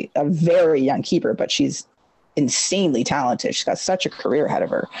really a very young keeper, but she's insanely talented. She's got such a career ahead of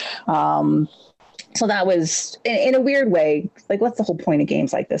her. So that was, in a weird way, like, what's the whole point of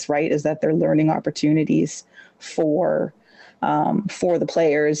games like this, right? Is that they're learning opportunities for the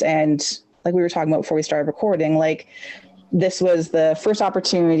players. And like we were talking about before we started recording, like, this was the first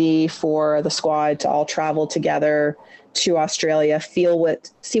opportunity for the squad to all travel together to Australia, see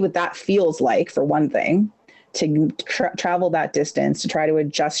what that feels like, for one thing, to travel that distance, to try to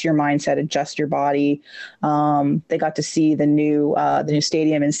adjust your mindset, adjust your body. They got to see the new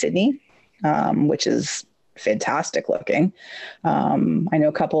stadium in Sydney, which is fantastic looking. I know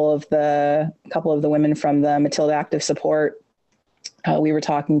a couple of the women from the Matilda Active Support, we were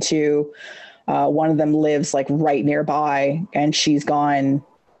talking to. One of them lives like right nearby, and she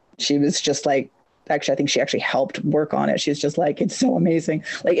was just like, actually, I think she actually helped work on it. She was just like, it's so amazing.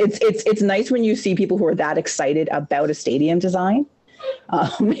 Like, it's nice when you see people who are that excited about a stadium design.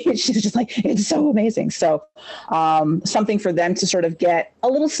 She's just like, it's so amazing. So something for them to sort of get a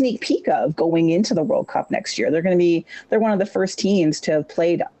little sneak peek of going into the World Cup next year. They're one of the first teams to have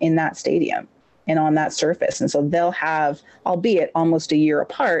played in that stadium. and on that surface. And so they'll have, albeit almost a year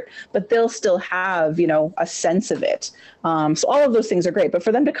apart, but they'll still have, a sense of it. So all of those things are great. But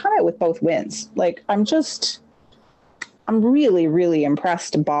for them to come out with both wins, like I'm really, really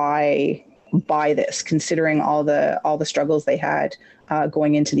impressed by this, considering all the struggles they had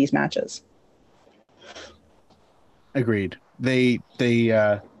going into these matches. Agreed. They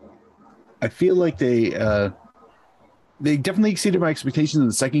I feel like they definitely exceeded my expectations in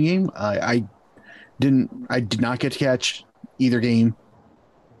the second game. I did not get to catch either game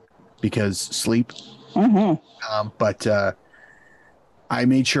because sleep. Mm-hmm. But I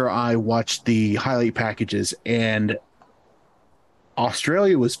made sure I watched the highlight packages, and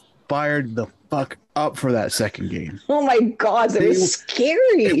Australia was fired the fuck up for that second game. Oh my God, it was scary.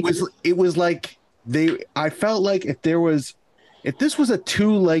 It was like I felt like if this was a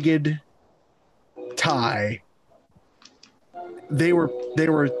two-legged tie, they were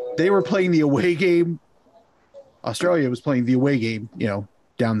playing the away game. Australia was playing the away game,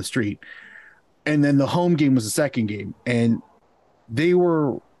 down the street. And then the home game was the second game. And they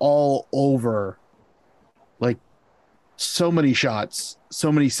were all over, like, so many shots,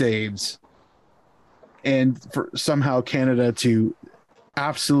 so many saves. And for somehow Canada to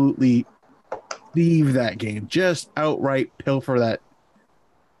absolutely leave that game, just outright pilfer that.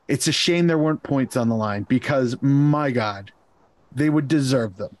 It's a shame there weren't points on the line, because, my God, they would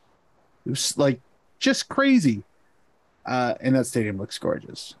deserve them. It was like just crazy. And that stadium looks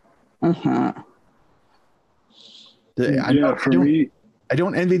gorgeous. Mm-hmm. I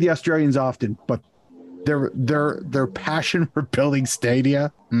don't envy the Australians often, but their passion for building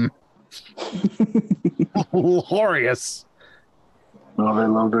stadia, glorious. Well, they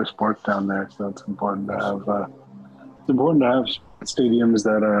love their sports down there, so it's important to have. It's important to have stadiums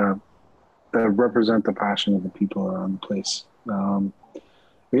that represent the passion of the people around the place.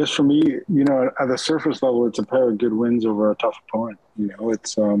 I guess for me, at the surface level, it's a pair of good wins over a tough opponent.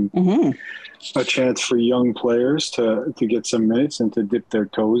 It's a chance for young players to get some minutes and to dip their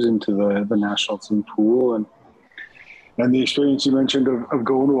toes into the national team pool. And the experience you mentioned of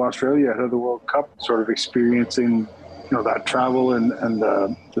going to Australia ahead of the World Cup, sort of experiencing, that travel and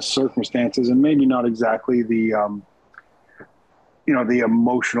the circumstances, and maybe not exactly the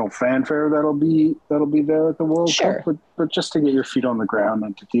emotional fanfare that'll be there at the World Cup, but just to get your feet on the ground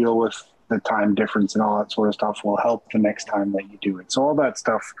and to deal with the time difference and all that sort of stuff will help the next time that you do it. So all that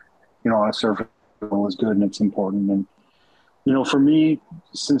stuff, on a surface level is good and it's important. And, for me,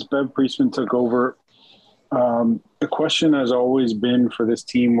 since Bev Priestman took over, the question has always been for this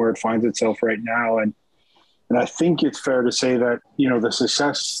team where it finds itself right now. And I think it's fair to say that, the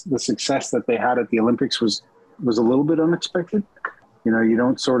success that they had at the Olympics was a little bit unexpected. You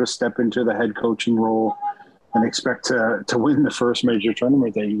don't sort of step into the head coaching role and expect to win the first major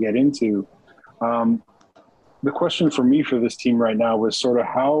tournament that you get into. The question for me for this team right now was sort of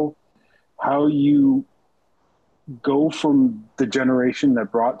how you go from the generation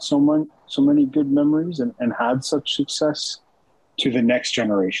that brought so many good memories and had such success to the next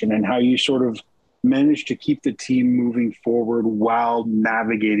generation, and how you sort of manage to keep the team moving forward while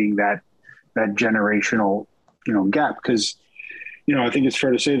navigating that generational, gap. Because, I think it's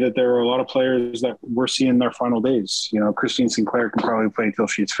fair to say that there are a lot of players that we're seeing their final days. Christine Sinclair can probably play until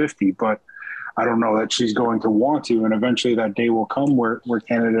she's 50, but I don't know that she's going to want to. And eventually that day will come where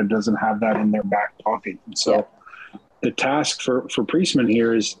Canada doesn't have that in their back pocket. And so the task for Priestman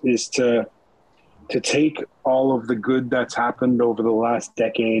here is to take all of the good that's happened over the last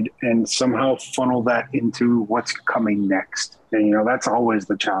decade and somehow funnel that into what's coming next. And, that's always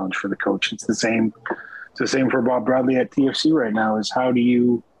the challenge for the coach. It's the same for Bob Bradley at TFC right now, is how do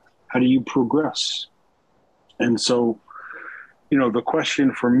you progress? And so, the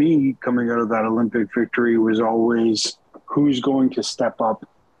question for me coming out of that Olympic victory was always who's going to step up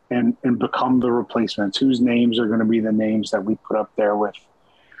and become the replacements, whose names are going to be the names that we put up there with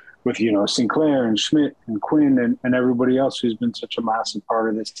Sinclair and Schmidt and Quinn and everybody else who's been such a massive part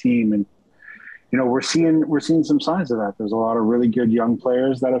of this team. And, we're seeing some signs of that. There's a lot of really good young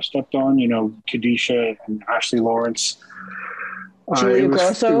players that have stepped on, Kadisha and Ashley Lawrence. Julia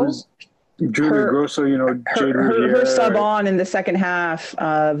Grosso. Julia Grosso, Jade her sub on in the second half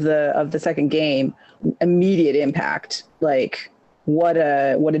of the second game, immediate impact. Like what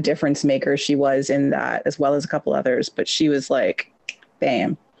a difference maker she was in that, as well as a couple others. But she was like,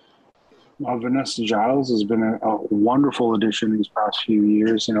 bam. Vanessa Giles has been a wonderful addition these past few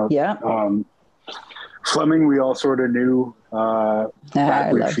years. Fleming, we all sort of knew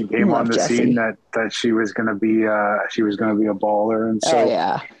back when she came on the scene that she was going to be a baller, and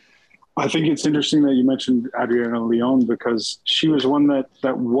so I think it's interesting that you mentioned Adriana Leon, because she was one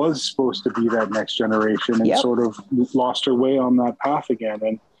that was supposed to be that next generation and sort of lost her way on that path again.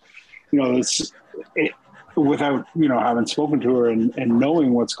 And, without, having spoken to her and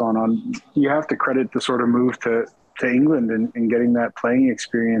knowing what's gone on, you have to credit the sort of move to England and getting that playing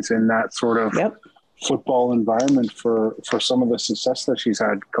experience in that sort of football environment for some of the success that she's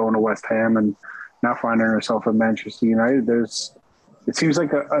had going to West Ham and now finding herself at Manchester United. It seems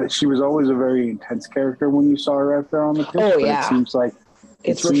like she was always a very intense character when you saw her out there on the pitch. Oh, yeah. It seems like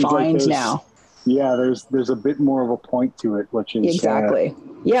it's refined now. Yeah, there's a bit more of a point to it, which is exactly.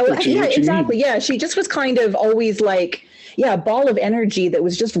 Exactly. Yeah, she just was kind of always like, a ball of energy that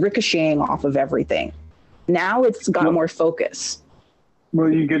was just ricocheting off of everything. Now it's got more focus. Well,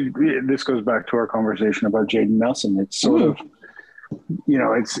 this goes back to our conversation about Jaden Nelson. It's sort of,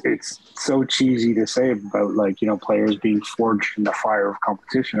 it's so cheesy to say about players being forged in the fire of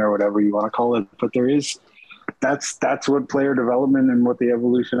competition or whatever you want to call it. But that's what player development and what the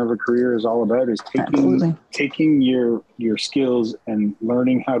evolution of a career is all about, is taking your skills and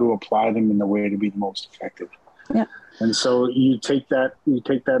learning how to apply them in the way to be the most effective. Yeah. And so you take that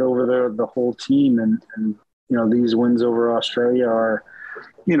over the whole team, and these wins over Australia are,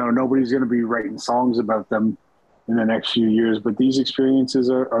 nobody's going to be writing songs about them in the next few years, but these experiences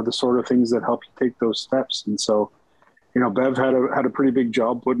are the sort of things that help you take those steps. And so, Bev had a pretty big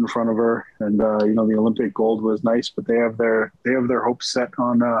job put in front of her, and the Olympic gold was nice, but they have their hopes set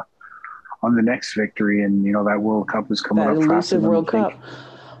on the next victory, and that World Cup is coming up. That elusive World Cup.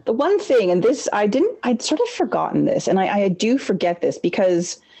 The one thing, and this I'd sort of forgotten this, and I do forget this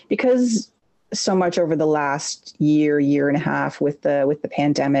because so much over the last year and a half with the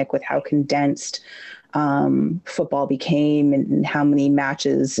pandemic, with how condensed football became, and how many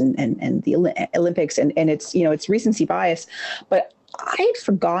matches and the Olympics, and it's it's recency bias, but I had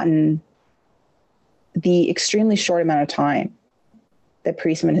forgotten the extremely short amount of time that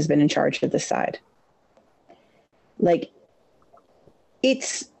Priestman has been in charge of this side. Like,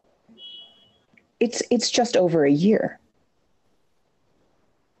 it's just over a year.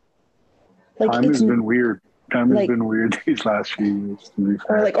 Like, time has been weird. Time has been weird these last few years, to be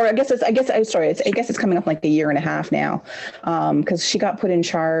fair. Or I guess it's coming up like a year and a half now, because she got put in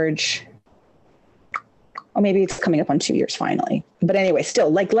charge. Or maybe it's coming up on 2 years finally. But anyway, still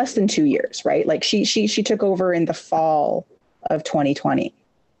like less than 2 years, right? Like she took over in the fall of 2020,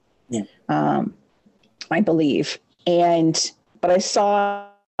 I believe. But I saw,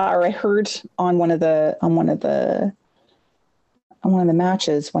 or I heard on one of the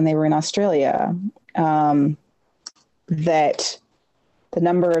matches when they were in Australia, that the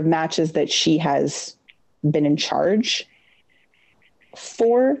number of matches that she has been in charge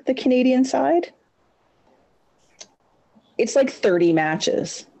for the Canadian side, it's like 30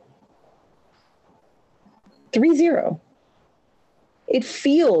 matches. 30. It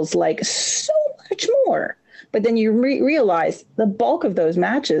feels like so much more. But then you realize the bulk of those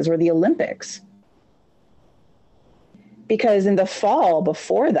matches were the Olympics. Because in the fall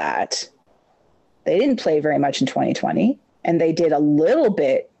before that, they didn't play very much in 2020. And they did a little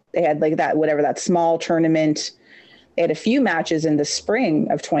bit. They had like that small tournament. They had a few matches in the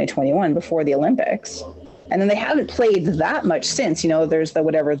spring of 2021 before the Olympics. And then they haven't played that much since. There's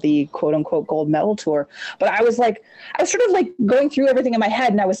the quote unquote gold medal tour. But I was sort of like going through everything in my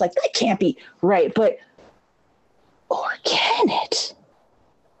head, and I was like, that can't be right. Or can it?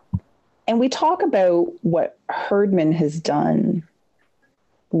 And we talk about what Herdman has done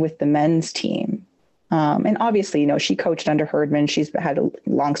with the men's team. And obviously, she coached under Herdman. She's had a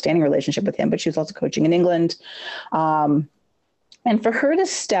long-standing relationship with him, but she was also coaching in England. And for her to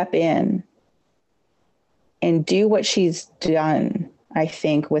step in and do what she's done, I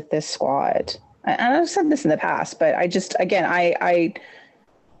think, with this squad, and I've said this in the past, but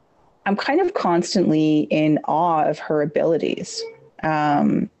I'm kind of constantly in awe of her abilities.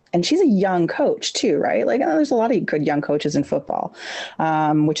 And she's a young coach too, right? Like, there's a lot of good young coaches in football,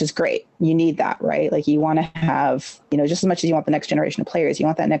 which is great. You need that, right? Like, you want to have, just as much as you want the next generation of players, you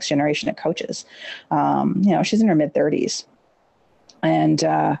want that next generation of coaches. She's in her mid 30s,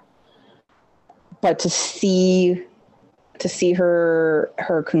 and but to see her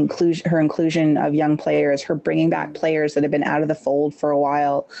inclusion of young players, her bringing back players that have been out of the fold for a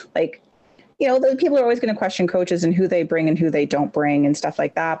while, like, the people are always going to question coaches and who they bring and who they don't bring and stuff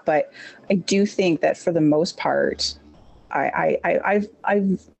like that. But I do think that for the most part, I've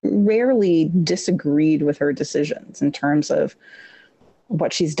rarely disagreed with her decisions in terms of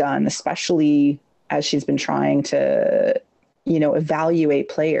what she's done, especially as she's been trying to evaluate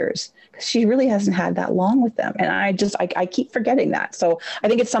players, because she really hasn't had that long with them. And I keep forgetting that. So I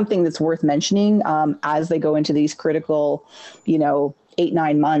think it's something that's worth mentioning as they go into these critical,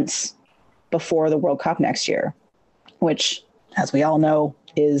 8-9 months before the World Cup next year, which, as we all know,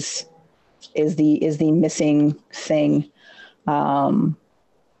 is the missing thing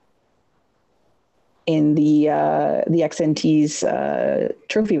in the XNT's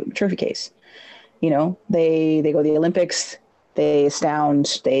trophy case. They go to the Olympics, they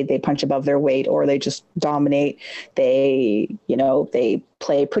astound, they punch above their weight, or they just dominate. They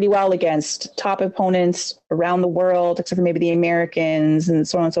play pretty well against top opponents around the world, except for maybe the Americans and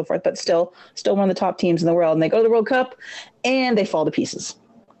so on and so forth, but still one of the top teams in the world. And they go to the World Cup and they fall to pieces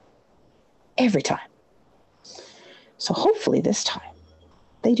every time. So hopefully this time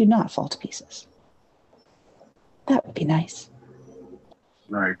they do not fall to pieces. That would be nice.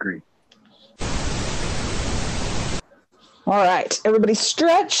 I agree. All right, everybody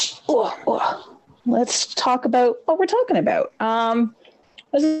stretch. Let's talk about what we're talking about.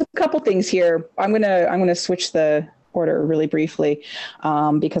 There's a couple things here. I'm gonna switch the order really briefly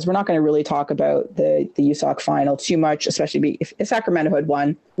because we're not going to really talk about the USOC final too much, especially if Sacramento had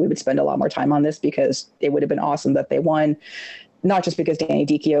won. We would spend a lot more time on this because it would have been awesome that they won, not just because Danny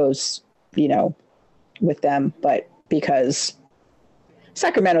Dicchio's, with them, but because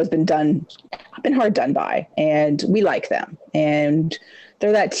Sacramento's been hard done by, and we like them. And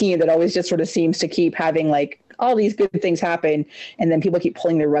they're that team that always just sort of seems to keep having like all these good things happen, and then people keep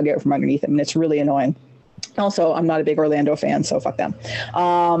pulling their rug out from underneath them, and it's really annoying. Also, I'm not a big Orlando fan, so fuck them.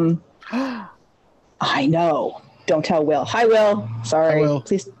 I know. Don't tell Will. Hi, Will. Sorry. Will.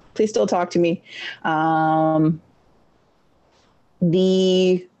 Please still talk to me.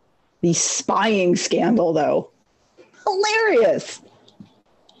 The spying scandal, though, hilarious.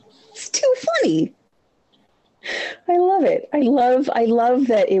 It's too funny. I love it. I love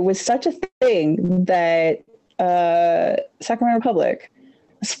that it was such a thing that Sacramento Republic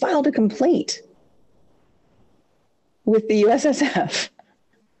has filed a complaint with the USSF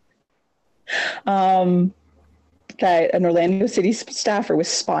that an Orlando City staffer was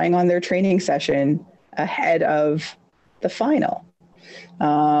spying on their training session ahead of the final.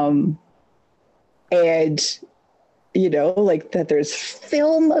 And like that there's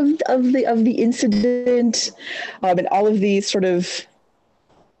film of the incident, and all of these sort of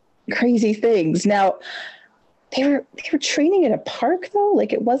crazy things. Now they were training at a park though,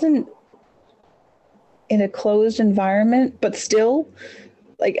 like it wasn't in a closed environment, but still,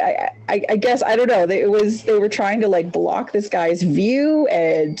 like I guess I don't know. They were trying to like block this guy's view,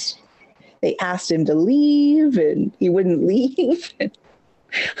 and they asked him to leave, and he wouldn't leave.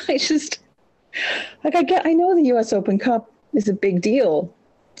 I know the U.S. Open Cup is a big deal,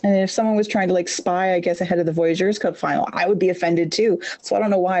 and if someone was trying to like spy, I guess ahead of the Voyageurs Cup final, I would be offended too. So I don't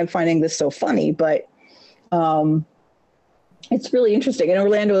know why I'm finding this so funny, but it's really interesting. And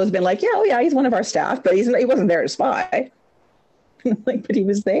Orlando has been like, yeah, he's one of our staff, but he wasn't there to spy. Like, but he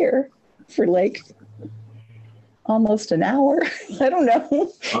was there for like almost an hour. I don't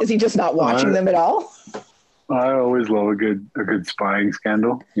know. Is he just not watching them at all? I always love a good spying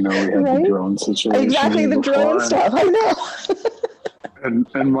scandal. We had the drone situation. Exactly, the drone stuff. I know.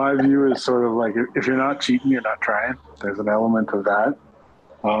 and my view is sort of like, if you're not cheating, you're not trying. There's an element of that.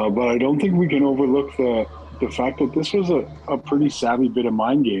 But I don't think we can overlook the fact that this was a pretty savvy bit of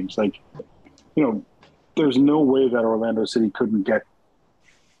mind games. Like, there's no way that Orlando City couldn't get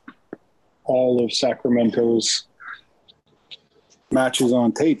all of Sacramento's matches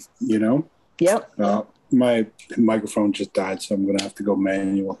on tape, Yep. My microphone just died, so I'm going to have to go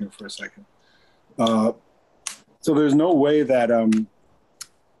manual here for a second. So there's no way that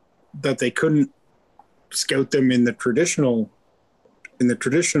that they couldn't scout them in the traditional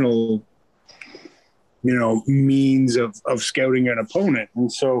means of scouting an opponent. And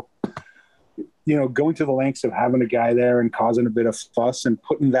so, going to the lengths of having a guy there and causing a bit of fuss and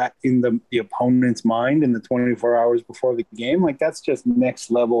putting that in the opponent's mind in the 24 hours before the game, like that's just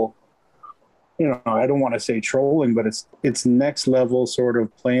next level. I don't want to say trolling, but it's next level sort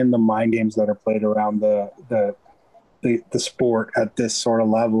of playing the mind games that are played around the sport at this sort of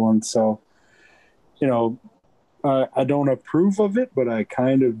level. And so, I don't approve of it, but I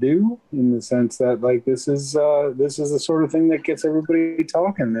kind of do, in the sense that like this is the sort of thing that gets everybody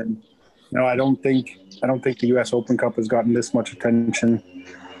talking. And I don't think the U.S. Open Cup has gotten this much attention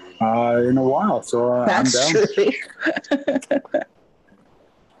in a while. So I'm down. True.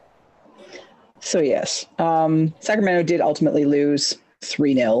 So yes, Sacramento did ultimately lose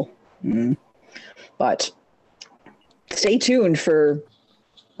 3-0, but stay tuned for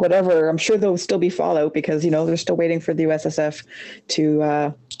whatever. I'm sure there'll still be fallout because, they're still waiting for the USSF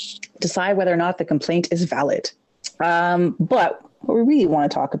to decide whether or not the complaint is valid. But what we really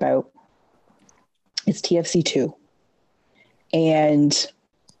want to talk about is TFC2 and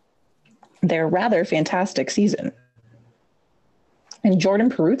their rather fantastic season. And Jordan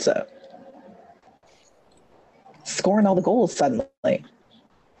Perruzza scoring all the goals suddenly.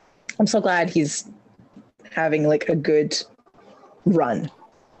 I'm so glad he's having like a good run.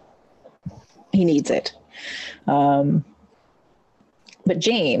 He needs it. But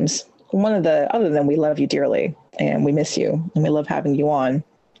James, other than we love you dearly and we miss you and we love having you on,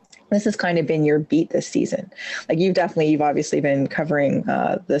 this has kind of been your beat this season. Like you've obviously been covering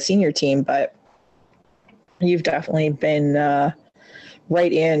the senior team, but you've definitely been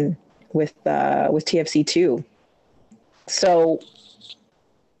right in with TFC2. So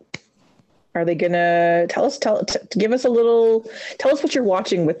are they gonna tell us what you're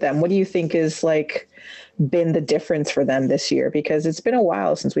watching with them? What do you think is like been the difference for them this year? Because it's been a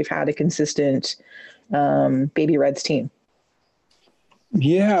while since we've had a consistent Baby Reds team.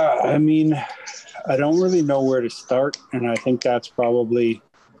 Yeah, I mean, I don't really know where to start, and I think that's probably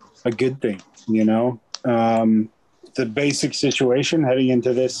a good thing, The basic situation heading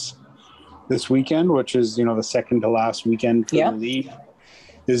into this weekend, which is, the second to last weekend for the league,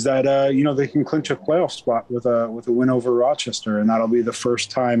 is that, they can clinch a playoff spot with a win over Rochester, and that'll be the first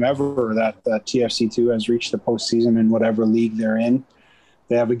time ever that TFC2 has reached the postseason in whatever league they're in.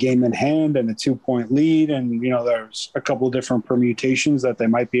 They have a game in hand and a 2-point lead, and, there's a couple of different permutations that they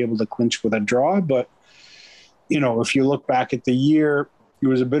might be able to clinch with a draw. But, if you look back at the year, it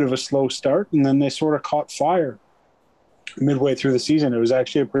was a bit of a slow start, and then they sort of caught fire midway through the season. It was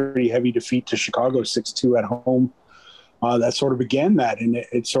actually a pretty heavy defeat to Chicago, 6-2 at home. That sort of began that, and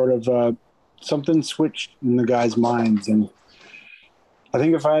it sort of something switched in the guys' minds. And I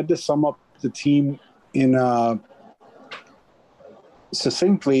think if I had to sum up the team in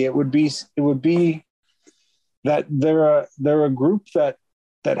succinctly, it would be that they're a group that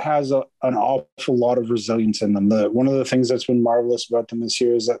has an awful lot of resilience in them. One of the things that's been marvelous about them this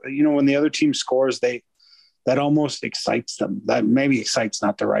year is that when the other team scores, that almost excites them. That maybe excite's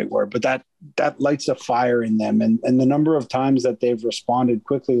not the right word, but that lights a fire in them. And the number of times that they've responded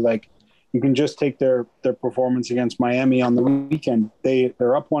quickly, like you can just take their performance against Miami on the weekend.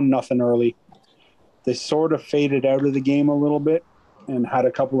 They're up 1-0 early. They sort of faded out of the game a little bit and had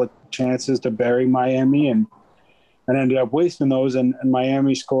a couple of chances to bury Miami and ended up wasting those. And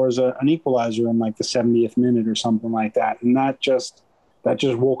Miami scores an equalizer in like the 70th minute or something like that. And that just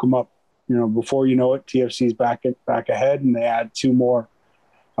woke them up. Before you know it, TFC's back ahead, and they add 2 more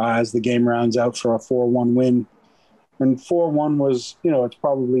as the game rounds out for a 4-1 win. And 4-1 was, it's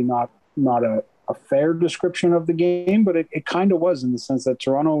probably not a fair description of the game, but it kind of was, in the sense that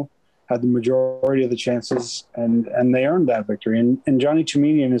Toronto had the majority of the chances, and they earned that victory. And Johnny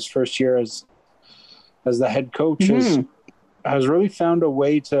Chimini, in his first year as the head coach, has really found a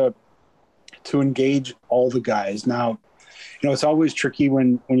way to engage all the guys. Now, it's always tricky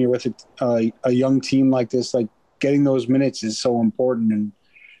when you're with a young team like this. Like, getting those minutes is so important,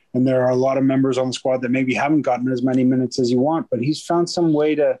 and there are a lot of members on the squad that maybe haven't gotten as many minutes as you want. But he's found some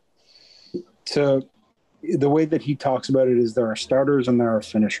way to the way that he talks about it is there are starters and there are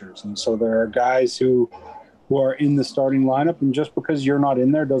finishers, and so there are guys who are in the starting lineup, and just because you're not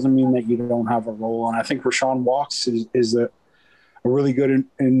in there doesn't mean that you don't have a role. And I think Rashawn Walks is a really good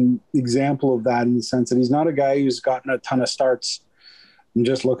example of that, in the sense that he's not a guy who's gotten a ton of starts. I'm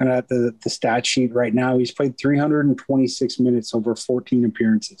just looking at the stat sheet right now. He's played 326 minutes over 14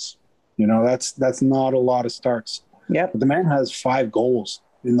 appearances. That's not a lot of starts. Yeah. But the man has 5 goals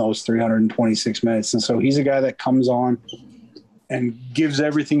in those 326 minutes. And so he's a guy that comes on and gives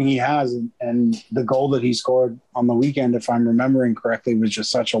everything he has. And the goal that he scored on the weekend, if I'm remembering correctly, was just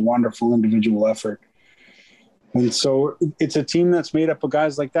such a wonderful individual effort. And so it's a team that's made up of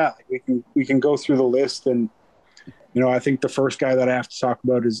guys like that. Like, we can go through the list, and I think the first guy that I have to talk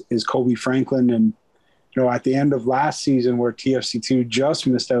about is Kobe Franklin. And at the end of last season, where TFC2 just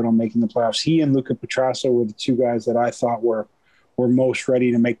missed out on making the playoffs, he and Luca Petrasso were the 2 guys that I thought were most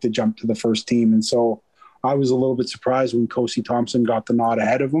ready to make the jump to the first team. And so I was a little bit surprised when Kosi Thompson got the nod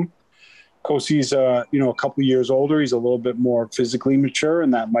ahead of him. Kosi's a couple years older. He's a little bit more physically mature,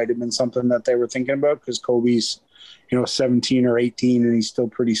 and that might have been something that they were thinking about, because Kobe's 17 or 18 and he's still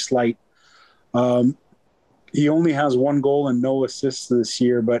pretty slight. He only has 1 goal and no assists this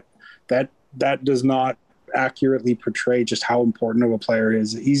year, but that does not accurately portray just how important of a player he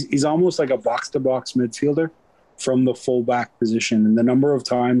is. He's almost like a box-to-box midfielder from the fullback position, and the number of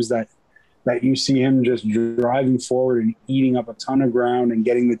times that that you see him just driving forward and eating up a ton of ground and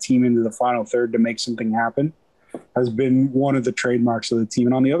getting the team into the final third to make something happen has been one of the trademarks of the team.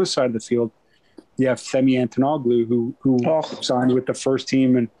 And on the other side of the field, you have Femi Antonoglu, who signed with the first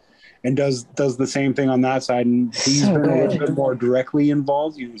team and does the same thing on that side. And he's been a little bit more directly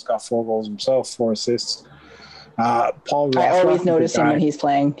involved. He's got 4 goals himself, 4 assists. Paul Rothrock, I always notice him when he's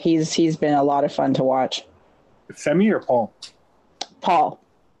playing. He's been a lot of fun to watch. Femi or Paul? Paul.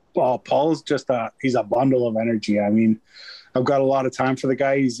 Well, Paul's just he's a bundle of energy. I mean, I've got a lot of time for the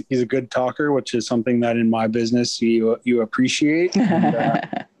guy. He's a good talker, which is something that in my business you appreciate.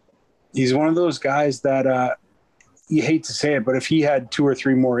 And, he's one of those guys that you hate to say it, but if he had 2 or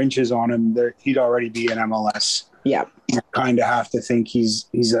 3 more inches on him, he'd already be in MLS. Yeah, you kind of have to think he's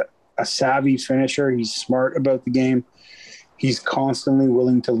a savvy finisher. He's smart about the game. He's constantly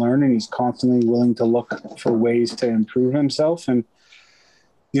willing to learn, and he's constantly willing to look for ways to improve himself. And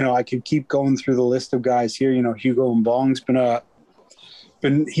I could keep going through the list of guys here. Hugo Mbong's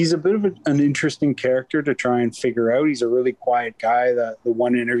he's a bit of an interesting character to try and figure out. He's a really quiet guy. The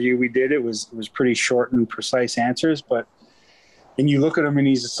one interview we did, it was pretty short and precise answers, and you look at him and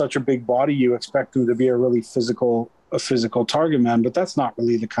he's such a big body, you expect him to be a really physical target man, but that's not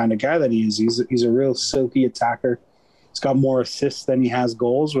really the kind of guy that he is. He's a real silky attacker. He's got more assists than he has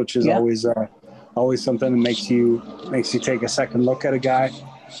goals, which is always something that makes you take a second look at a guy.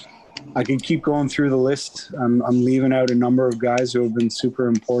 I can keep going through the list. I'm leaving out a number of guys who have been super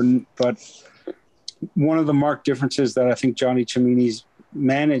important, but one of the marked differences that I think Johnny Cimini's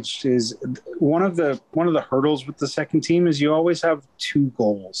managed is one of the hurdles with the second team is you always have 2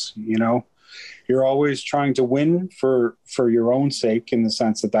 goals. You're always trying to win for your own sake, in the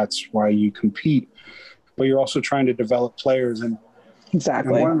sense that that's why you compete, but you're also trying to develop players.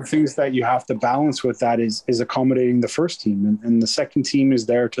 Exactly. And one of the things that you have to balance with that is accommodating the first team. And the second team is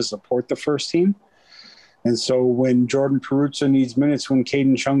there to support the first team. And so when Jordan Perruzza needs minutes, when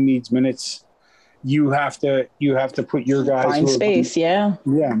Caden Chung needs minutes, you have to put your guys find space. Yeah,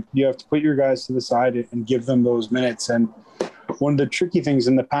 you have to put your guys to the side and give them those minutes. And one of the tricky things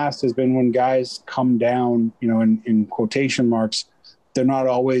in the past has been when guys come down, in quotation marks, they're not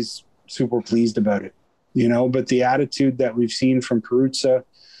always super pleased about it. But the attitude that we've seen from Perruzza,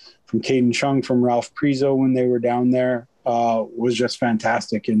 from Caden Chung, from Ralph Priso when they were down there was just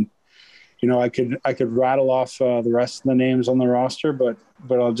fantastic. And, I could rattle off the rest of the names on the roster, but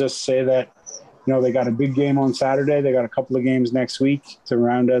I'll just say that, they got a big game on Saturday. They got a couple of games next week to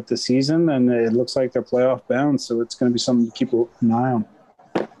round out the season, and it looks like they're playoff bound. So it's going to be something to keep an eye on.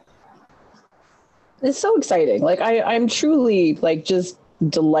 It's so exciting. I'm truly just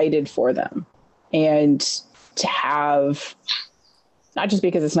delighted for them. And to have, not just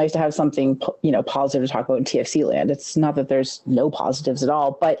because it's nice to have something, positive to talk about in TFC land. It's not that there's no positives at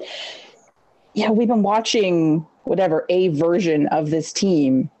all, but we've been watching a version of this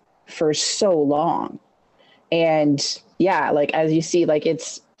team for so long. And as you see,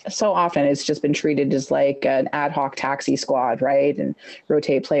 it's so often it's just been treated as an ad hoc taxi squad, right? And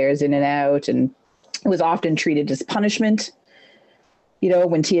rotate players in and out. And it was often treated as punishment.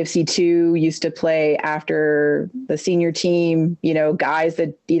 When TFC2 used to play after the senior team, guys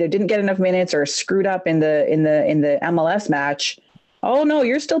that either didn't get enough minutes or screwed up in the MLS match. Oh no,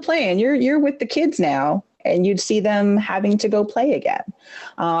 you're still playing. You're with the kids now, and you'd see them having to go play again.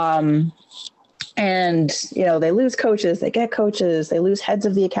 And they lose coaches, they get coaches, they lose heads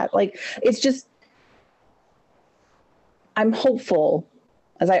of the academy. It's just, I'm hopeful,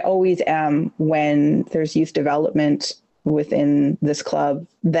 as I always am when there's youth development within this club,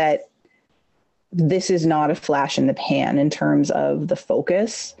 that this is not a flash in the pan in terms of the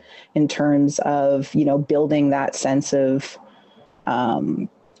focus, in terms of, building that sense of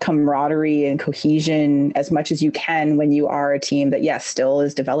camaraderie and cohesion as much as you can when you are a team that, still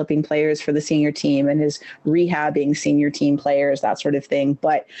is developing players for the senior team and is rehabbing senior team players, that sort of thing,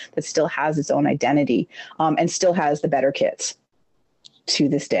 but that still has its own identity and still has the better kids to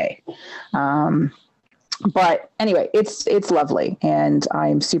this day. But anyway, it's lovely, and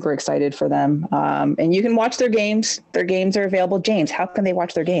I'm super excited for them. And you can watch their games. Their games are available. James, how can they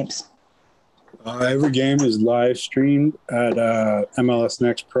watch their games? Every game is live streamed at MLS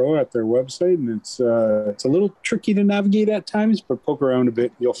Next Pro at their website, and it's a little tricky to navigate at times, but poke around a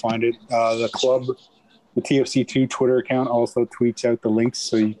bit, you'll find it. The club, the TFC2 Twitter account also tweets out the links,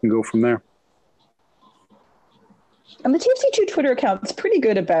 so you can go from there. And the TFC2 Twitter account is pretty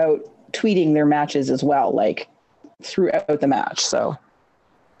good about tweeting their matches as well, throughout the match. So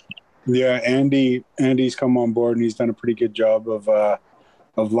yeah, Andy's come on board, and he's done a pretty good job of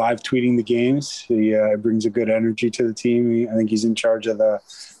live tweeting the games. He brings a good energy to the team. I think he's in charge of the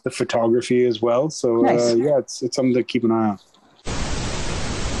photography as well. So Nice. it's something to keep an eye on.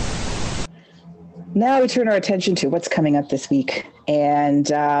 Now we turn our attention to what's coming up this week. And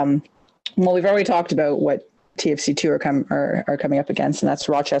we've already talked about what TFC2 are coming up against, and that's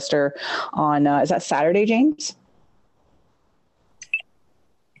Rochester on, is that Saturday, James?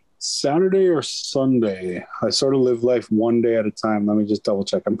 Saturday or Sunday? I sort of live life one day at a time. Let me just double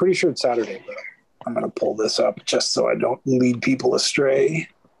check. I'm pretty sure it's Saturday, but I'm going to pull this up just so I don't lead people astray.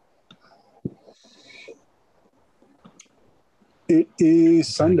 It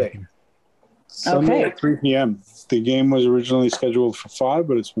is Sunday. Sunday at 3 p.m. The game was originally scheduled for 5,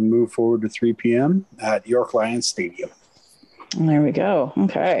 but it's been moved forward to 3 p.m. at York Lions Stadium. There we go.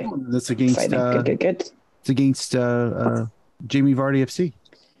 Okay. That's against good. It's against Jamie Vardy FC.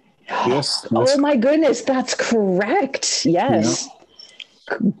 Yes. Oh my goodness, that's correct. Yes.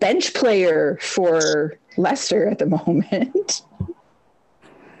 Yeah. Bench player for Leicester at the moment.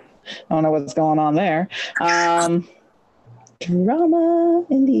 I don't know what's going on there. Drama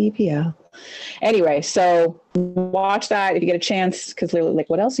in the EPL. Anyway, so watch that if you get a chance, because they're like,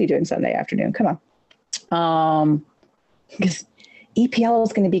 what else are you doing Sunday afternoon? Come on. Because EPL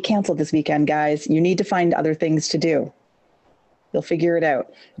is going to be canceled this weekend, guys. You need to find other things to do. You'll figure it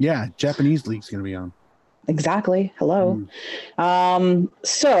out. Yeah, Japanese League's going to be on. Exactly. Hello.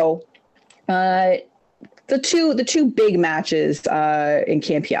 The two big matches in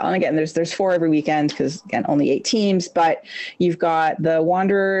CanPL, and again, there's 4 every weekend because again, only 8 teams. But you've got the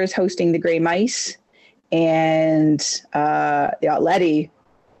Wanderers hosting the Grey Mice, and the Atleti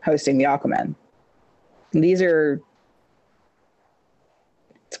hosting the Aquaman. These are,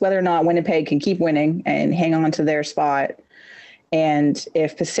 it's whether or not Winnipeg can keep winning and hang on to their spot, and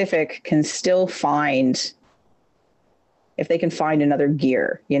if Pacific can still find. If they can find another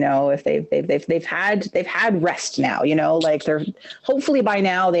gear, if they've had rest now, like they're hopefully by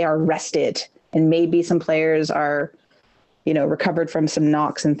now they are rested, and maybe some players are, recovered from some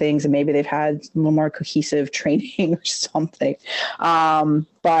knocks and things, and maybe they've had a little more cohesive training or something.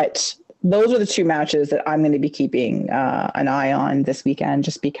 But those are the 2 matches that I'm going to be keeping an eye on this weekend,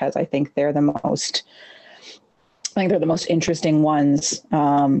 just because I think they're the most interesting ones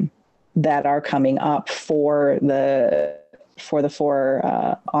that are coming up for the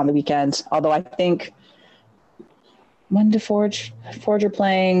 4 on the weekend. Although I think when did Forge are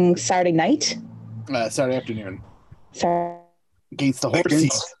playing Saturday night? Saturday afternoon. Against the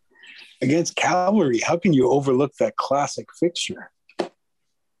Horses. Against Cavalry. How can you overlook that classic fixture?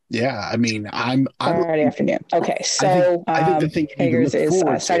 Yeah, I mean, I'm Saturday afternoon. Okay, so I think the thing Hager's is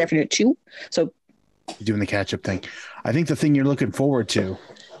Saturday afternoon at 2. So doing the catch-up thing. I think the thing you're looking forward to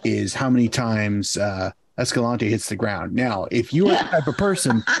is how many times Escalante hits the ground. Now, if you are the type of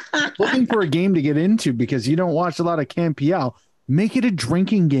person looking for a game to get into because you don't watch a lot of CanPL, make it a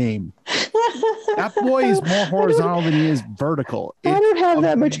drinking game. That boy is more horizontal than he is vertical. I don't have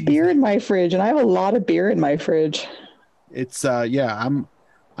that much beer in my fridge, and I have a lot of beer in my fridge. It's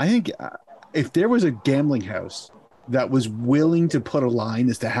I think if there was a gambling house that was willing to put a line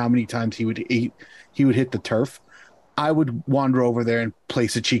as to how many times he would hit the turf, I would wander over there and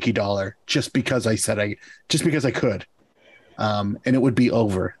place a cheeky dollar just because I could. And it would be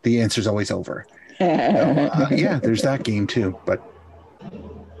over. The answer's always over. So, yeah, there's that game too. But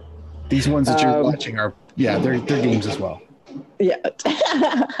these ones that you're watching are, they're games as well. Yeah.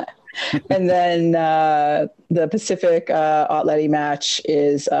 And then the Pacific Atleti match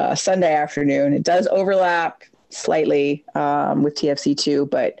is Sunday afternoon. It does overlap slightly with TFC2,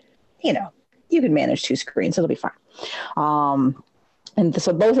 but you can manage 2 screens. It'll be fine. And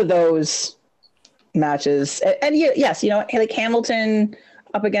so both of those matches, and yes, like Hamilton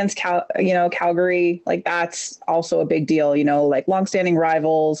up against Calgary, like that's also a big deal. Like longstanding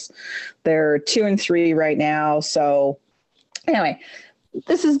rivals. They're 2 and 3 right now. So anyway.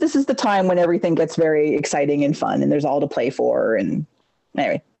 This is the time when everything gets very exciting and fun, and there's all to play for. And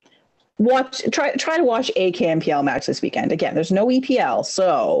anyway, try to watch a CanPL match this weekend. Again, there's no EPL,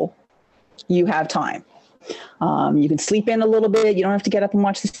 so you have time. You can sleep in a little bit. You don't have to get up and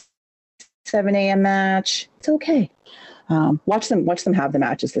watch the 7 a.m. match. It's okay. Watch them have the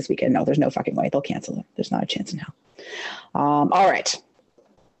matches this weekend. No, there's no fucking way they'll cancel it. There's not a chance in hell. All right,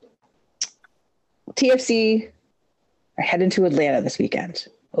 TFC. Heading to Atlanta this weekend.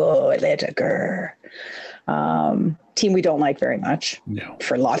 Oh, Atlanta, grr. Team we don't like very much. No.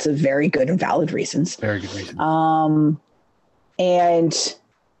 For lots of very good and valid reasons. Very good reasons. And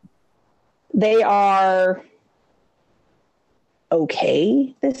they are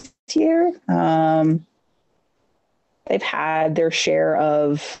okay this year. they've had their share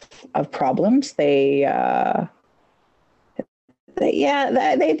of problems. They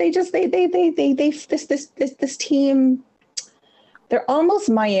this team, they're almost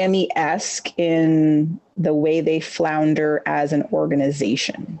Miami-esque in the way they flounder as an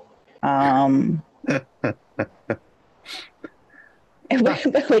organization. Am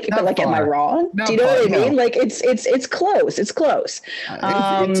I wrong? Not Do you know far, what I mean? no. Like it's close. It's close.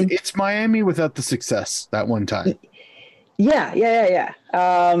 It's Miami without the success that one time. Yeah.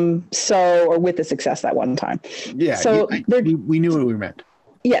 Or with the success that one time. Yeah. So we knew what we meant.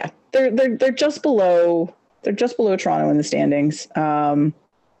 Yeah, they're just below. They're just below Toronto in the standings, and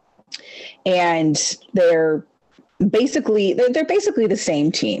they're basically the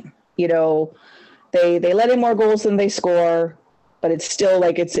same team. You know, they let in more goals than they score, but it's still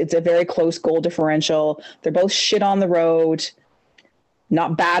like it's a very close goal differential. They're both shit on the road,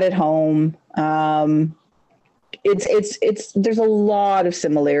 not bad at home. It's there's a lot of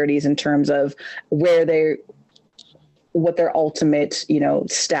similarities in terms of what their ultimate,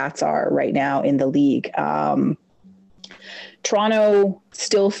 stats are right now in the league. Toronto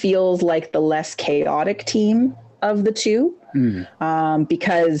still feels like the less chaotic team of the two,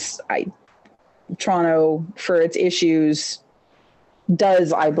 because Toronto, for its issues,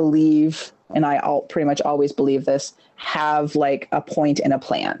 does, I believe, and I'll pretty much always believe this, have like a point and a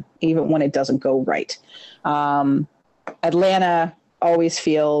plan, even when it doesn't go right. Atlanta always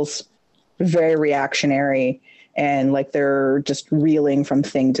feels very reactionary and like they're just reeling from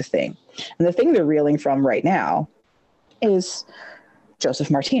thing to thing. And the thing they're reeling from right now is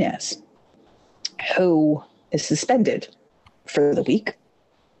Joseph Martinez, who is suspended for the week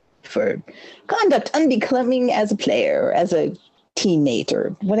for conduct unbecoming as a player, as a teammate,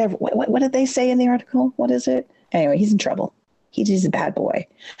 or whatever. What did they say in the article? What is it? Anyway, he's in trouble. He's a bad boy.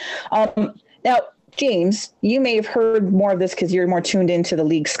 Now, James, you may have heard more of this because you're more tuned into the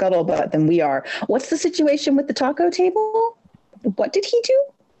league scuttlebutt than we are. What's the situation with the taco table? What did he do?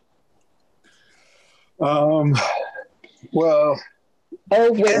 Well.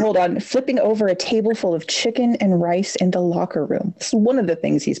 Oh, wait, hold on. Flipping over a table full of chicken and rice in the locker room. This is one of the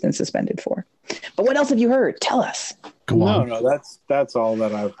things he's been suspended for. But what else have you heard? Tell us. Go on. No, that's all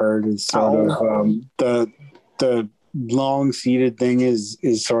that I've heard is sort of the long-seated thing is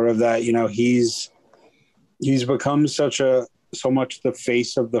sort of that, he's become so much the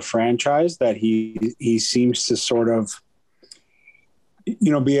face of the franchise that he seems to sort of,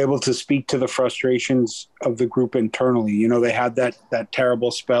 be able to speak to the frustrations of the group internally. They had that terrible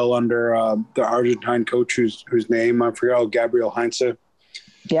spell under the Argentine coach whose name I forgot, Gabriel Heinze.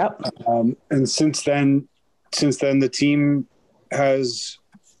 Yep. And since then the team has,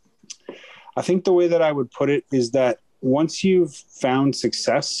 I think the way that I would put it is that once you've found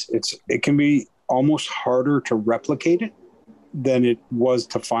success, it can be almost harder to replicate it than it was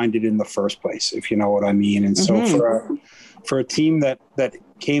to find it in the first place, if you know what I mean. And so for a team that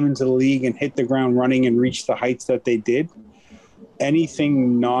came into the league and hit the ground running and reached the heights that they did,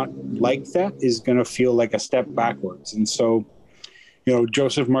 anything not like that is going to feel like a step backwards. And so,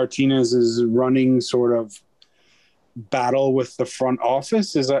 Joseph Martinez is running sort of battle with the front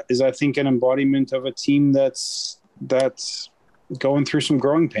office is I think an embodiment of a team that's going through some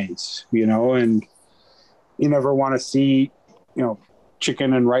growing pains, and you never want to see,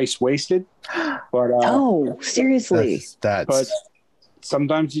 chicken and rice wasted. But seriously, but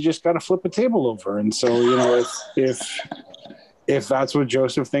sometimes you just got to flip a table over. And so, if that's what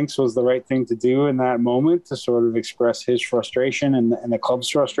Joseph thinks was the right thing to do in that moment to sort of express his frustration and the club's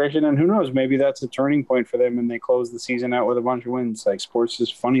frustration, and who knows, maybe that's a turning point for them and they close the season out with a bunch of wins. Like, sports is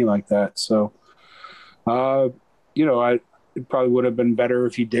funny like that. So, it probably would have been better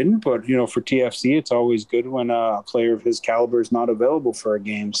if he didn't, but for TFC, it's always good when a player of his caliber is not available for a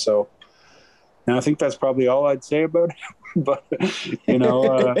game. So, and I think that's probably all I'd say about it. But,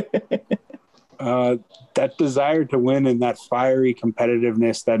 that desire to win and that fiery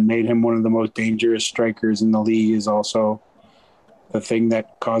competitiveness that made him one of the most dangerous strikers in the league is also the thing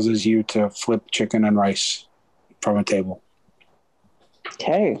that causes you to flip chicken and rice from a table.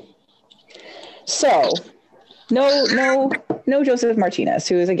 Okay. So, no Joseph Martinez,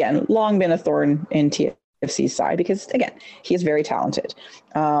 who has, again, long been a thorn in TFC's side because, again, he is very talented.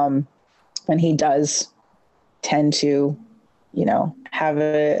 And he does tend to, have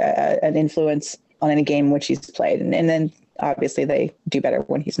an influence on any game in which he's played. And then obviously they do better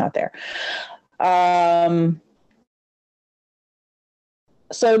when he's not there.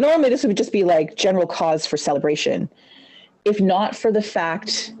 So normally this would just be like general cause for celebration, if not for the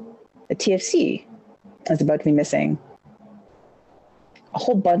fact that TFC is about to be missing a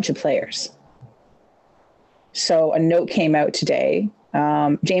whole bunch of players. So a note came out today.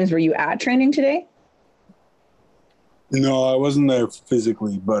 James, were you at training today? No, I wasn't there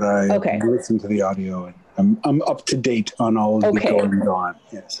physically, but I Okay. listened to the audio, and I'm up to date on all of the goings on.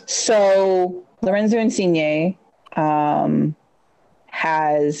 Yes. So Lorenzo Insigne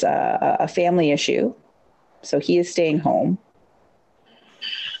has a family issue, so he is staying home.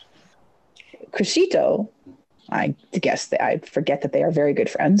 Criscito, I guess I forget that they are very good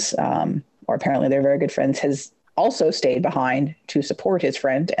friends, or apparently they're very good friends, has also stayed behind to support his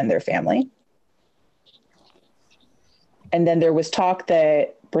friend and their family. And then there was talk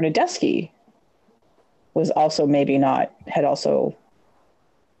that Bernadeschi was also might not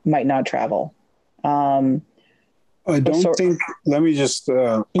travel. I don't think, let me just.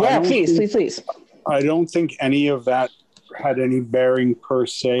 Please. I don't think any of that had any bearing per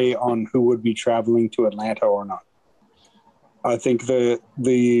se on who would be traveling to Atlanta or not. I think the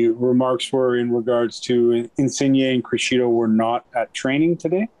remarks were in regards to Insigne and Criscito were not at training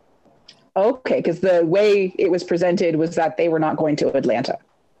today. Okay, because the way it was presented was that they were not going to Atlanta.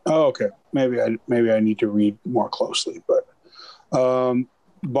 Oh, okay. Maybe I need to read more closely. But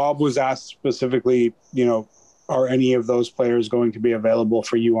Bob was asked specifically, are any of those players going to be available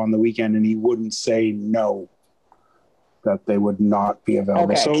for you on the weekend? And he wouldn't say no, that they would not be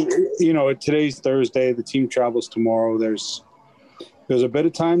available. Okay. So, today's Thursday. The team travels tomorrow. There's a bit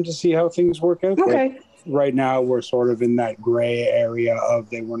of time to see how things work out. Okay. But right now, we're sort of in that gray area of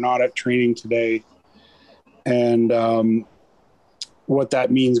they were not at training today. And what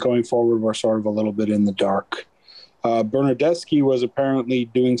that means going forward, we're sort of a little bit in the dark. Bernadeschi was apparently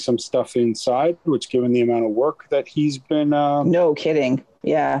doing some stuff inside, which, given the amount of work that he's been... no kidding.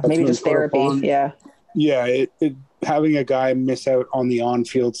 Yeah, maybe just therapy. Yeah. Yeah, having a guy miss out on the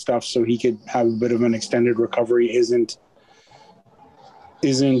on-field stuff so he could have a bit of an extended recovery isn't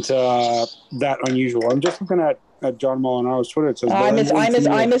that unusual. I'm just looking at John Molinaro's Twitter. It says I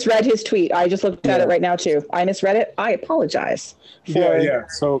misread his tweet. I just looked at it right now too. I misread it. I apologize for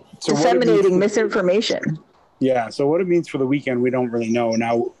So disseminating misinformation. Yeah. So what it means for the weekend, we don't really know.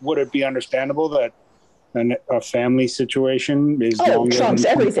 Now, would it be understandable that a family situation is trumps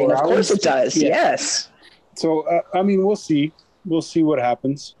everything? Of course it does. Yeah. Yes. So we'll see. We'll see what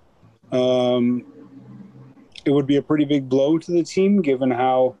happens. It would be a pretty big blow to the team, given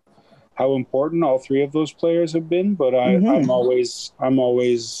how important all three of those players have been. But I'm always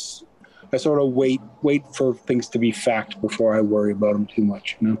I sort of wait for things to be fact before I worry about them too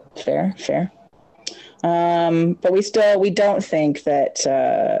much. Fair. But we don't think that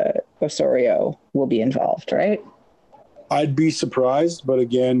Osorio will be involved, right? I'd be surprised, but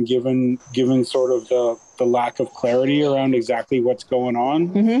again, given sort of the lack of clarity around exactly what's going on,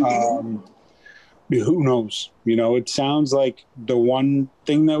 who knows? It sounds like the one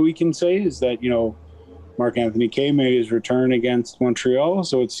thing that we can say is that, Marc-Anthony Kaye made his return against Montreal,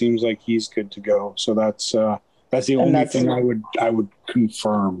 so it seems like he's good to go. So that's the only thing I would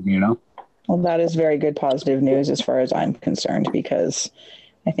confirm, Well, that is very good positive news as far as I'm concerned, because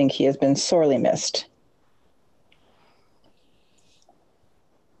I think he has been sorely missed.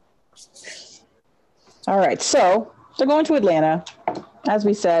 All right, so they're going to Atlanta. As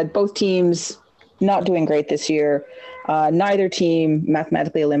we said, both teams not doing great this year. Neither team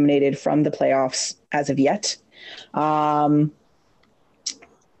mathematically eliminated from the playoffs as of yet. And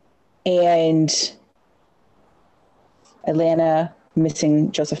Atlanta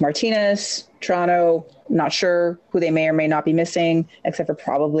missing Joseph Martinez. Toronto, not sure who they may or may not be missing, except for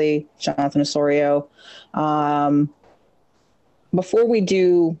probably Jonathan Osorio. Before we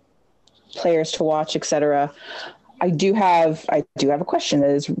do players to watch, etc., I do have a question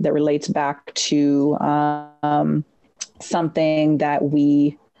that relates back to something that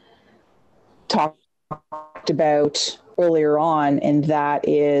we talked about earlier on, and that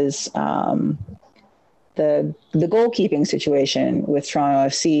is the goalkeeping situation with Toronto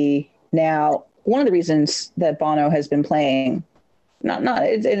FC. Now, one of the reasons that Bono has been playing,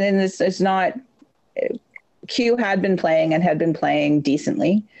 it's not. Q had been playing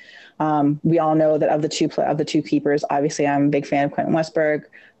decently. We all know that of the two keepers, obviously I'm a big fan of Quentin Westberg.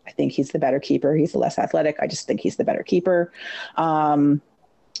 I think he's the better keeper. He's the less athletic. I just think he's the better keeper. But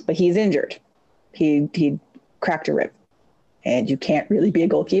he's injured. He cracked a rib, and you can't really be a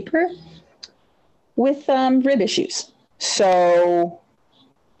goalkeeper with rib issues. So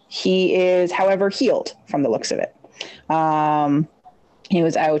he is, however, healed from the looks of it. He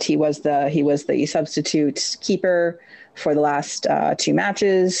was out. He was the substitute keeper for the last 2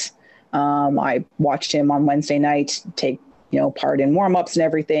 matches. I watched him on Wednesday night take part in warm-ups and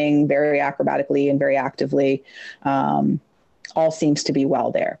everything, very acrobatically and very actively. all seems to be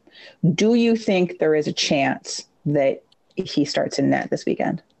well there. Do you think there is a chance that he starts in net this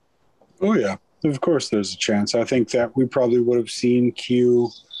weekend? Oh, yeah. Of course there's a chance. I think that we probably would have seen Q,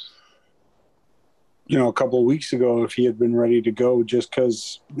 a couple of weeks ago if he had been ready to go, just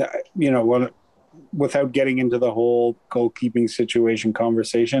because, without getting into the whole goalkeeping situation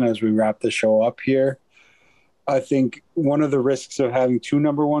conversation as we wrap the show up here, I think one of the risks of having two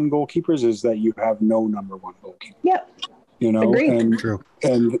number one goalkeepers is that you have no number one goalkeeper. Yep. Agreed.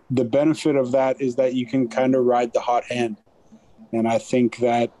 And the benefit of that is that you can kind of ride the hot hand. And I think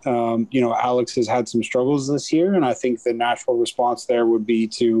that, Alex has had some struggles this year, and I think the natural response there would be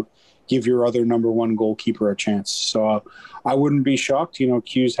to give your other number one goalkeeper a chance. So I wouldn't be shocked.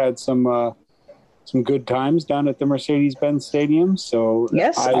 Q's had some good times down at the Mercedes-Benz Stadium. So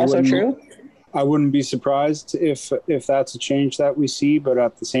yes, also true. I wouldn't be surprised if that's a change that we see, but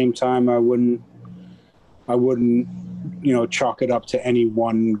at the same time, I wouldn't chalk it up to any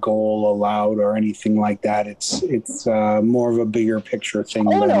one goal allowed or anything like that. It's more of a bigger picture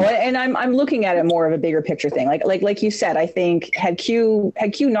thing. And I'm looking at it more of a bigger picture thing. Like you said, I think had Q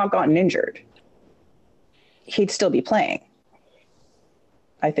not gotten injured, he'd still be playing.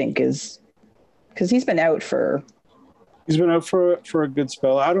 I think is because he's been out for a good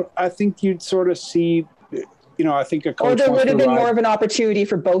spell. I think you'd sort of see, I think a coach. Or there would have been more of an opportunity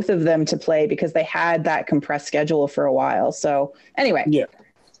for both of them to play because they had that compressed schedule for a while. So anyway, yeah,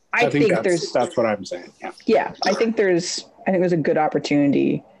 I think that's what I'm saying. Yeah. Yeah. I think there's a good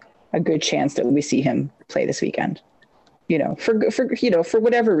opportunity, a good chance that we see him play this weekend, for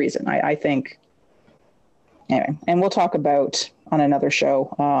whatever reason. I think anyway, and we'll talk about on another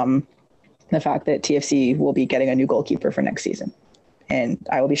show, the fact that TFC will be getting a new goalkeeper for next season. And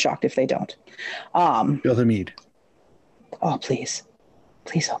I will be shocked if they don't. Bill Hamid. Oh, please.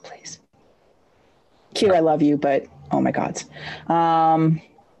 Please, oh, please. Q, I love you, but oh my God. All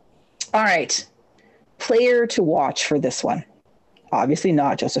right. Player to watch for this one. Obviously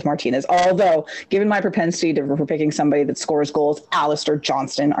not Joseph Martinez. Although, given my propensity for picking somebody that scores goals, Alistair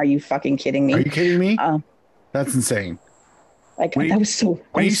Johnston. Are you fucking kidding me? Are you kidding me? That's insane. When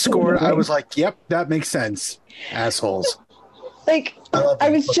he scored, I was like, yep, that makes sense. Assholes. I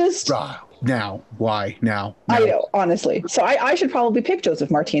was just now. Why now? I know, honestly. So I should probably pick Joseph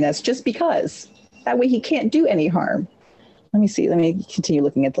Martinez just because that way he can't do any harm. Let me see. Let me continue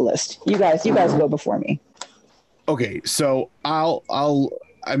looking at the list. You guys go before me. Okay, so my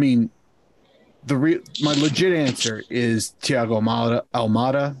legit answer is Thiago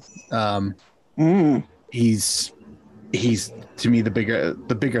Almada. He's to me the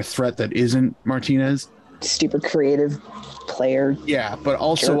bigger threat that isn't Martinez. Super creative player. Yeah, but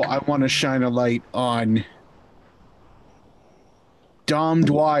also jerk. I want to shine a light on Dom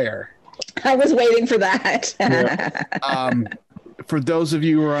Dwyer. I was waiting for that. Yeah. For those of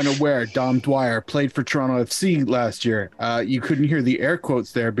you who are unaware, Dom Dwyer played for Toronto FC last year. You couldn't hear the air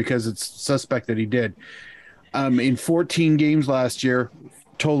quotes there because it's suspect that he did. In 14 games last year,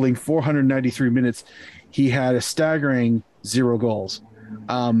 totaling 493 minutes, he had a staggering 0 goals.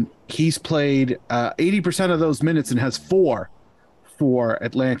 He's played 80% of those minutes and has 4 for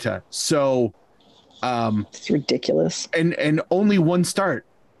Atlanta. So it's ridiculous. And only 1 start.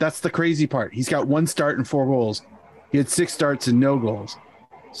 That's the crazy part. He's got 1 start and 4 goals. He had 6 starts and no goals.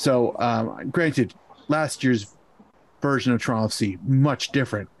 So granted, last year's version of Toronto FC, much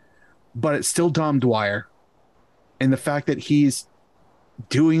different. But it's still Dom Dwyer. And the fact that he's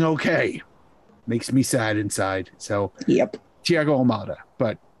doing okay makes me sad inside. So yep. Thiago Almada,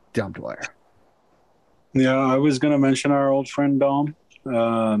 but Dom Dwyer. Yeah, I was going to mention our old friend Dom.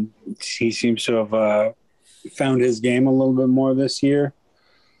 He seems to have found his game a little bit more this year.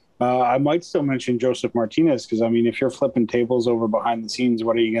 I might still mention Joseph Martinez because, if you're flipping tables over behind the scenes,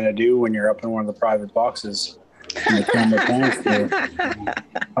 what are you going to do when you're up in one of the private boxes? But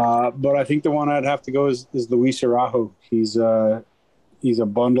I think the one I'd have to go is Luis Araujo. He's a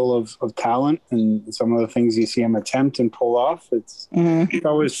bundle of talent, and some of the things you see him attempt and pull off. It's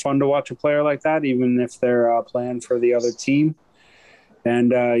always fun to watch a player like that, even if they're playing for the other team. And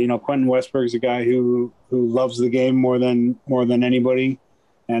Quentin Westberg's a guy who loves the game more than anybody.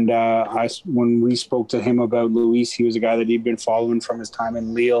 And when we spoke to him about Luis, he was a guy that he'd been following from his time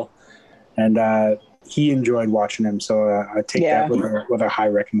in Lille, and he enjoyed watching him. So I take that with a high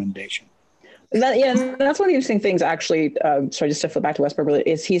recommendation. That's one of the interesting things, actually. Sorry, just to flip back to Westberg,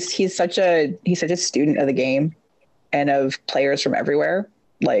 is he's such a student of the game and of players from everywhere.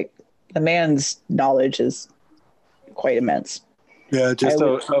 Like, the man's knowledge is quite immense. Yeah, just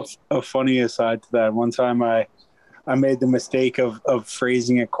a funny aside to that. One time I made the mistake of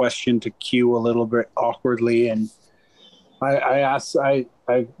phrasing a question to Q a little bit awkwardly, and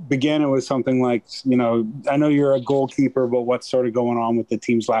I began it with something like, I know you're a goalkeeper, but what's sort of going on with the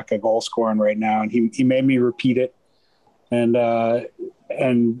team's lack of goal scoring right now? And he made me repeat it. And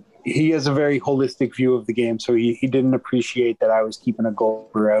he has a very holistic view of the game. So he didn't appreciate that I was keeping a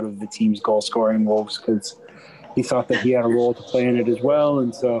goalkeeper out of the team's goal scoring wolves, because he thought that he had a role to play in it as well.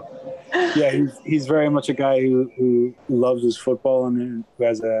 And so, yeah, he's very much a guy who loves his football and who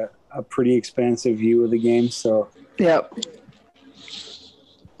has a pretty expansive view of the game. So, yep.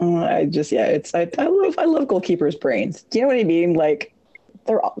 I love goalkeepers' brains. Do you know what I mean? Like,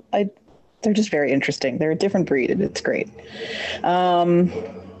 they're just very interesting. They're a different breed, and it's great.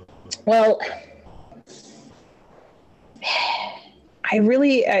 Well,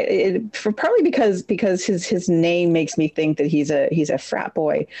 partly because his name makes me think that he's a frat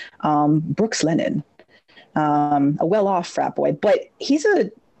boy, Brooks Lennon, a well-off frat boy, but he's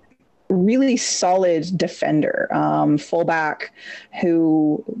a really solid defender, fullback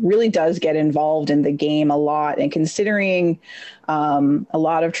who really does get involved in the game a lot. And considering a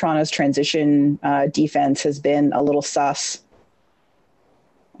lot of Toronto's transition defense has been a little sus,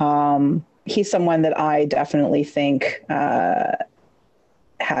 he's someone that I definitely think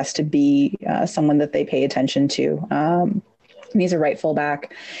has to be someone that they pay attention to. And he's a right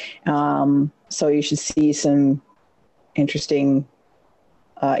fullback, so you should see some interesting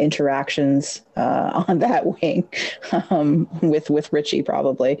interactions on that wing with Richie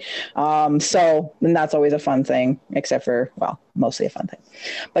probably. And that's always a fun thing, except for, well, mostly a fun thing.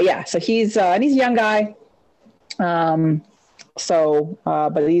 But yeah, so he's a young guy. But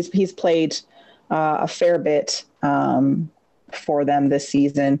he's played a fair bit for them this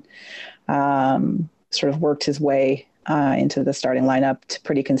season. Sort of worked his way into the starting lineup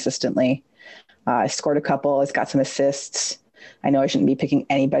pretty consistently. Scored a couple. He's got some assists. I know I shouldn't be picking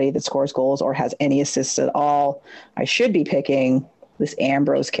anybody that scores goals or has any assists at all. I should be picking this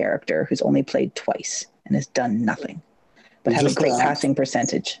Ambrose character who's only played twice and has done nothing, but has a great passing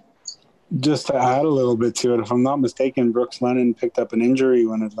percentage. Just to add a little bit to it, if I'm not mistaken, Brooks Lennon picked up an injury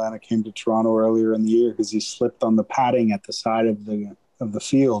when Atlanta came to Toronto earlier in the year because he slipped on the padding at the side of the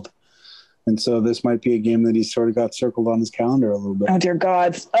field. And so this might be a game that he's sort of got circled on his calendar a little bit. Oh, dear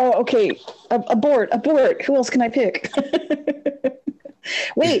God. Oh, okay. Abort. Who else can I pick?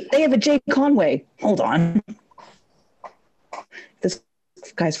 Wait, they have a Jay Conway. Hold on. This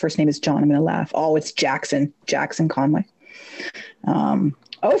guy's first name is John. I'm going to laugh. Oh, it's Jackson. Jackson Conway. From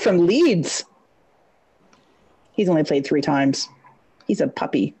Leeds. He's only played 3 times. He's a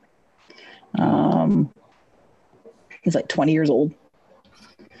puppy. He's like 20 years old.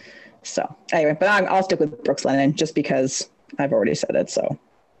 So anyway, but I'll stick with Brooks Lennon just because I've already said it. So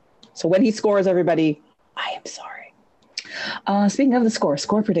when he scores, everybody, I am sorry. Speaking of the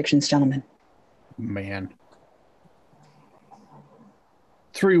score predictions, gentlemen. Man.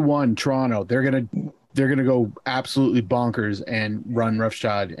 3-1 Toronto. They're gonna go absolutely bonkers and run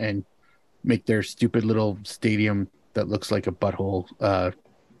roughshod and make their stupid little stadium that looks like a butthole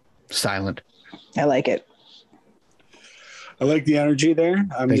silent. I like it. I like the energy there.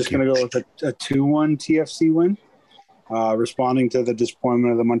 I'm just going to go with a 2-1 TFC win, responding to the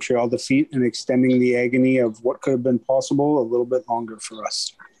disappointment of the Montreal defeat and extending the agony of what could have been possible a little bit longer for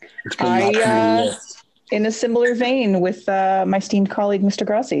us. In a similar vein with my esteemed colleague, Mr.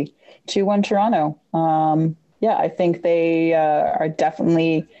 Grossi, 2-1 Toronto. I think they are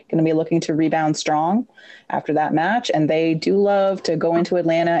definitely going to be looking to rebound strong after that match, and they do love to go into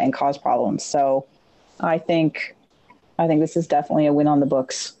Atlanta and cause problems. So I think this is definitely a win on the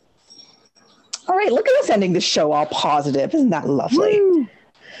books. All right, look at us ending the show all positive. Isn't that lovely?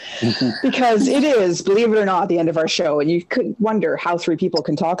 Because it is, believe it or not, the end of our show. And you could wonder how 3 people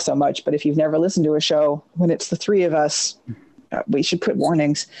can talk so much. But if you've never listened to a show, when it's the 3 of us, we should put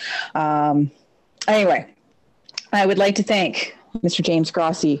warnings. Anyway, I would like to thank Mr. James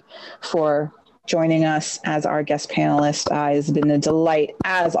Grossi for joining us as our guest panelist. It's been a delight,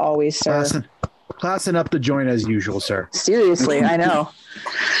 as always, sir. Classing up the joint as usual, sir. Seriously, I know.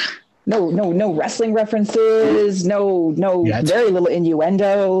 No wrestling references. No, Yet. Very little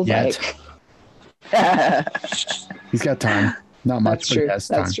innuendo. Yet. He's got time. Not much, but he has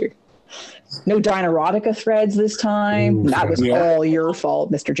time. That's true. No Dinerotica threads this time. Ooh, that was all your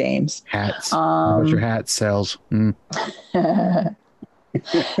fault, Mr. James. Hats. How about your hat sales? Anyway,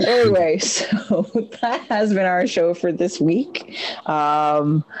 so that has been our show for this week.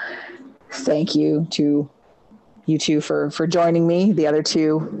 Thank you to you 2 for joining me. The other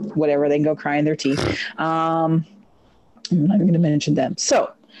 2, whatever, they can go cry in their tea. I'm not even going to mention them.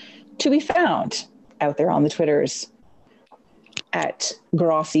 So, to be found out there on the Twitters at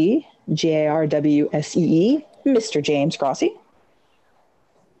Grossi, Garwsee, Mr. James Grossi.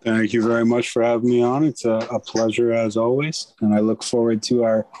 Thank you very much for having me on. It's a pleasure as always, and I look forward to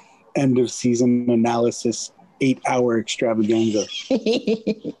our end of season analysis 8-hour extravaganza.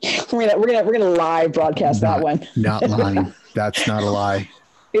 we're gonna live broadcast that one. Not lying. That's not a lie.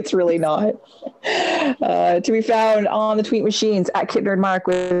 It's really not. To be found on the tweet machines at KitNerdMark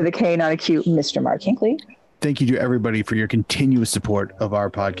with a K, not a Q, Mr. Mark Hinkley. Thank you to everybody for your continuous support of our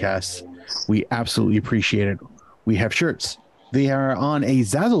podcasts. We absolutely appreciate it. We have shirts. They are on a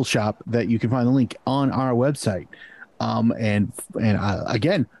Zazzle shop that you can find the link on our website.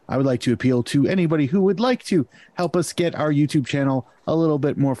 Again, I would like to appeal to anybody who would like to help us get our YouTube channel a little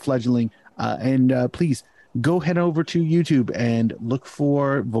bit more fledgling. Please go head over to YouTube and look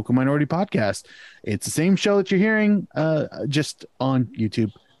for Vocal Minority Podcast. It's the same show that you're hearing, just on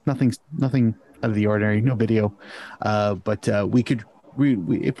YouTube. Nothing out of the ordinary, no video. But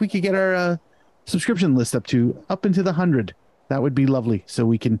if we could get our subscription list up into the 100, that would be lovely. So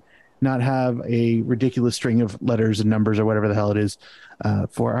we can not have a ridiculous string of letters and numbers or whatever the hell it is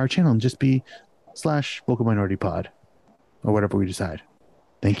for our channel, and just be /Vocal Minority Pod or whatever we decide.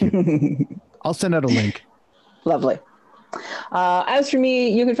 Thank you. I'll send out a link. Lovely. As for me,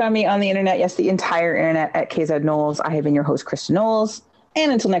 you can find me on the internet. Yes, the entire internet at KZ Knowles. I have been your host, Kristen Knowles.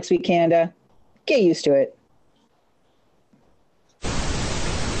 And until next week, Canada, get used to it.